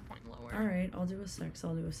right. Half a point lower. All right, I'll do a 6.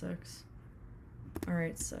 All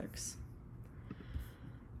right, 6.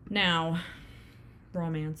 Now,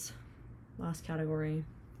 romance. Last category.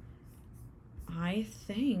 I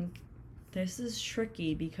think this is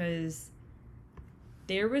tricky because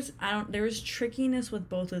there was trickiness with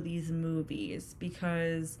both of these movies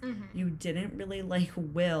because you didn't really like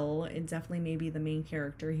Will. It definitely may be the main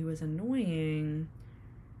character. He was annoying.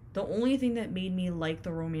 The only thing that made me like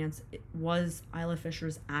the romance was Isla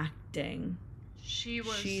Fisher's acting. She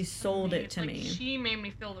sold it to me. She made me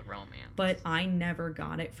feel the romance. But I never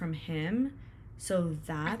got it from him. So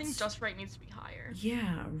that's... I think Just Right needs to be higher.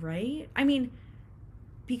 Yeah, right? I mean,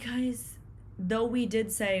 because though we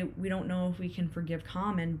did say we don't know if we can forgive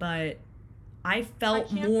Common, but I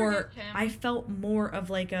felt more of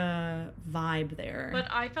like a vibe there.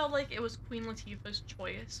 But I felt like it was Queen Latifah's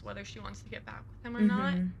choice whether she wants to get back with him or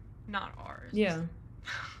not ours. Yeah.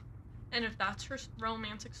 And if that's her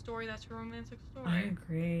romantic story, that's her romantic story. I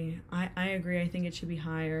agree. I agree. I think it should be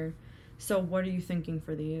higher. So what are you thinking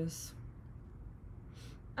for these?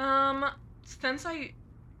 Since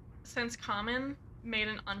Common made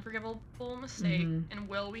an unforgivable mistake and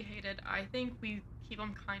Will we hated, I think we keep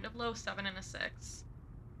him kind of low, 7 and a 6.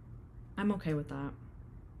 I'm okay with that.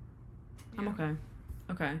 Yeah. I'm okay.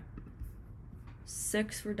 Okay.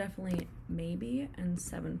 6 for definitely maybe and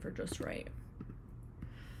 7 for Just Right.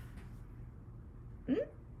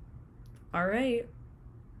 All right.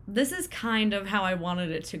 This is kind of how I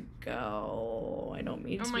wanted it to go. I don't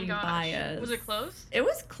mean to be biased. Was it close? It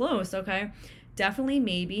was close, okay. Definitely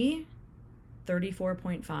maybe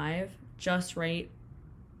 34.5. Just Right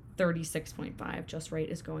 36.5. Just Right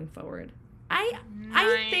is going forward. I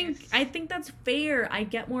think that's fair. I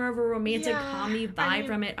get more of a romantic comedy vibe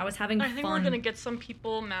from it. I was having fun. I think we're gonna get some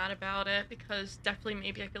people mad about it because definitely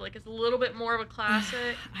maybe I feel like it's a little bit more of a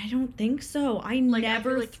classic. I don't think so. I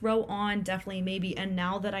never throw on Definitely Maybe, and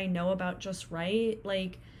now that I know about Just Right,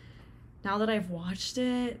 like now that I've watched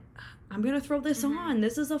it, I'm gonna throw this on.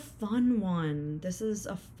 This is a fun one. I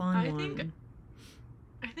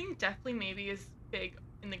think Definitely Maybe is big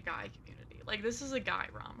in the guy community. Like, this is a guy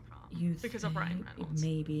rom-com because of Ryan Reynolds.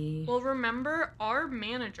 Maybe. Well, remember our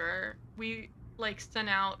manager, we sent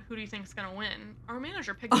out who do you think's gonna win. Our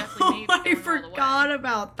manager picked Definitely Maybe. I forgot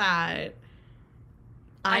about that.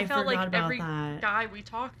 I felt like every guy we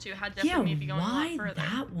talked to had Definitely Maybe going a lot further. Why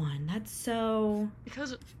that one? That's so...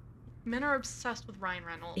 Because men are obsessed with Ryan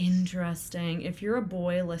Reynolds. Interesting. If you're a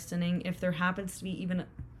boy listening, if there happens to be even...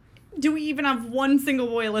 Do we even have one single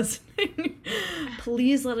boy listening?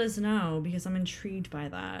 Please let us know, because I'm intrigued by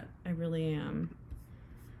that. I really am.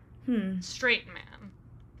 Straight man.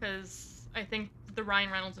 Because I think the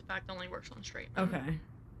Ryan Reynolds effect only works on straight men. Okay,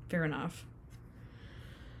 fair enough.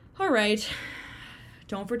 All right.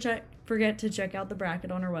 Don't forget to check out the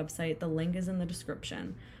bracket on our website. The link is in the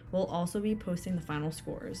description. We'll also be posting the final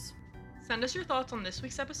scores. Send us your thoughts on this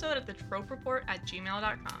week's episode at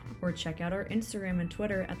thetropereport@gmail.com. Or check out our Instagram and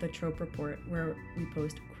Twitter at the Trope Report, where we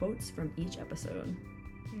post quotes from each episode.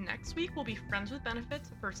 Next week will be Friends with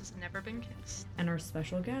Benefits versus Never Been Kissed. And our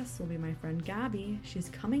special guest will be my friend Gabby. She's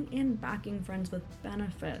coming in backing Friends with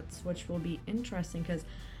Benefits, which will be interesting because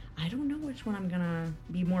I don't know which one I'm gonna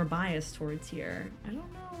be more biased towards here. I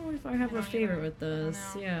don't know if I have a favorite with this.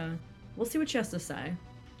 Yeah. We'll see what she has to say.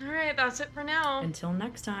 Alright, that's it for now. Until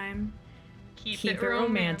next time, Keep it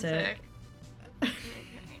romantic.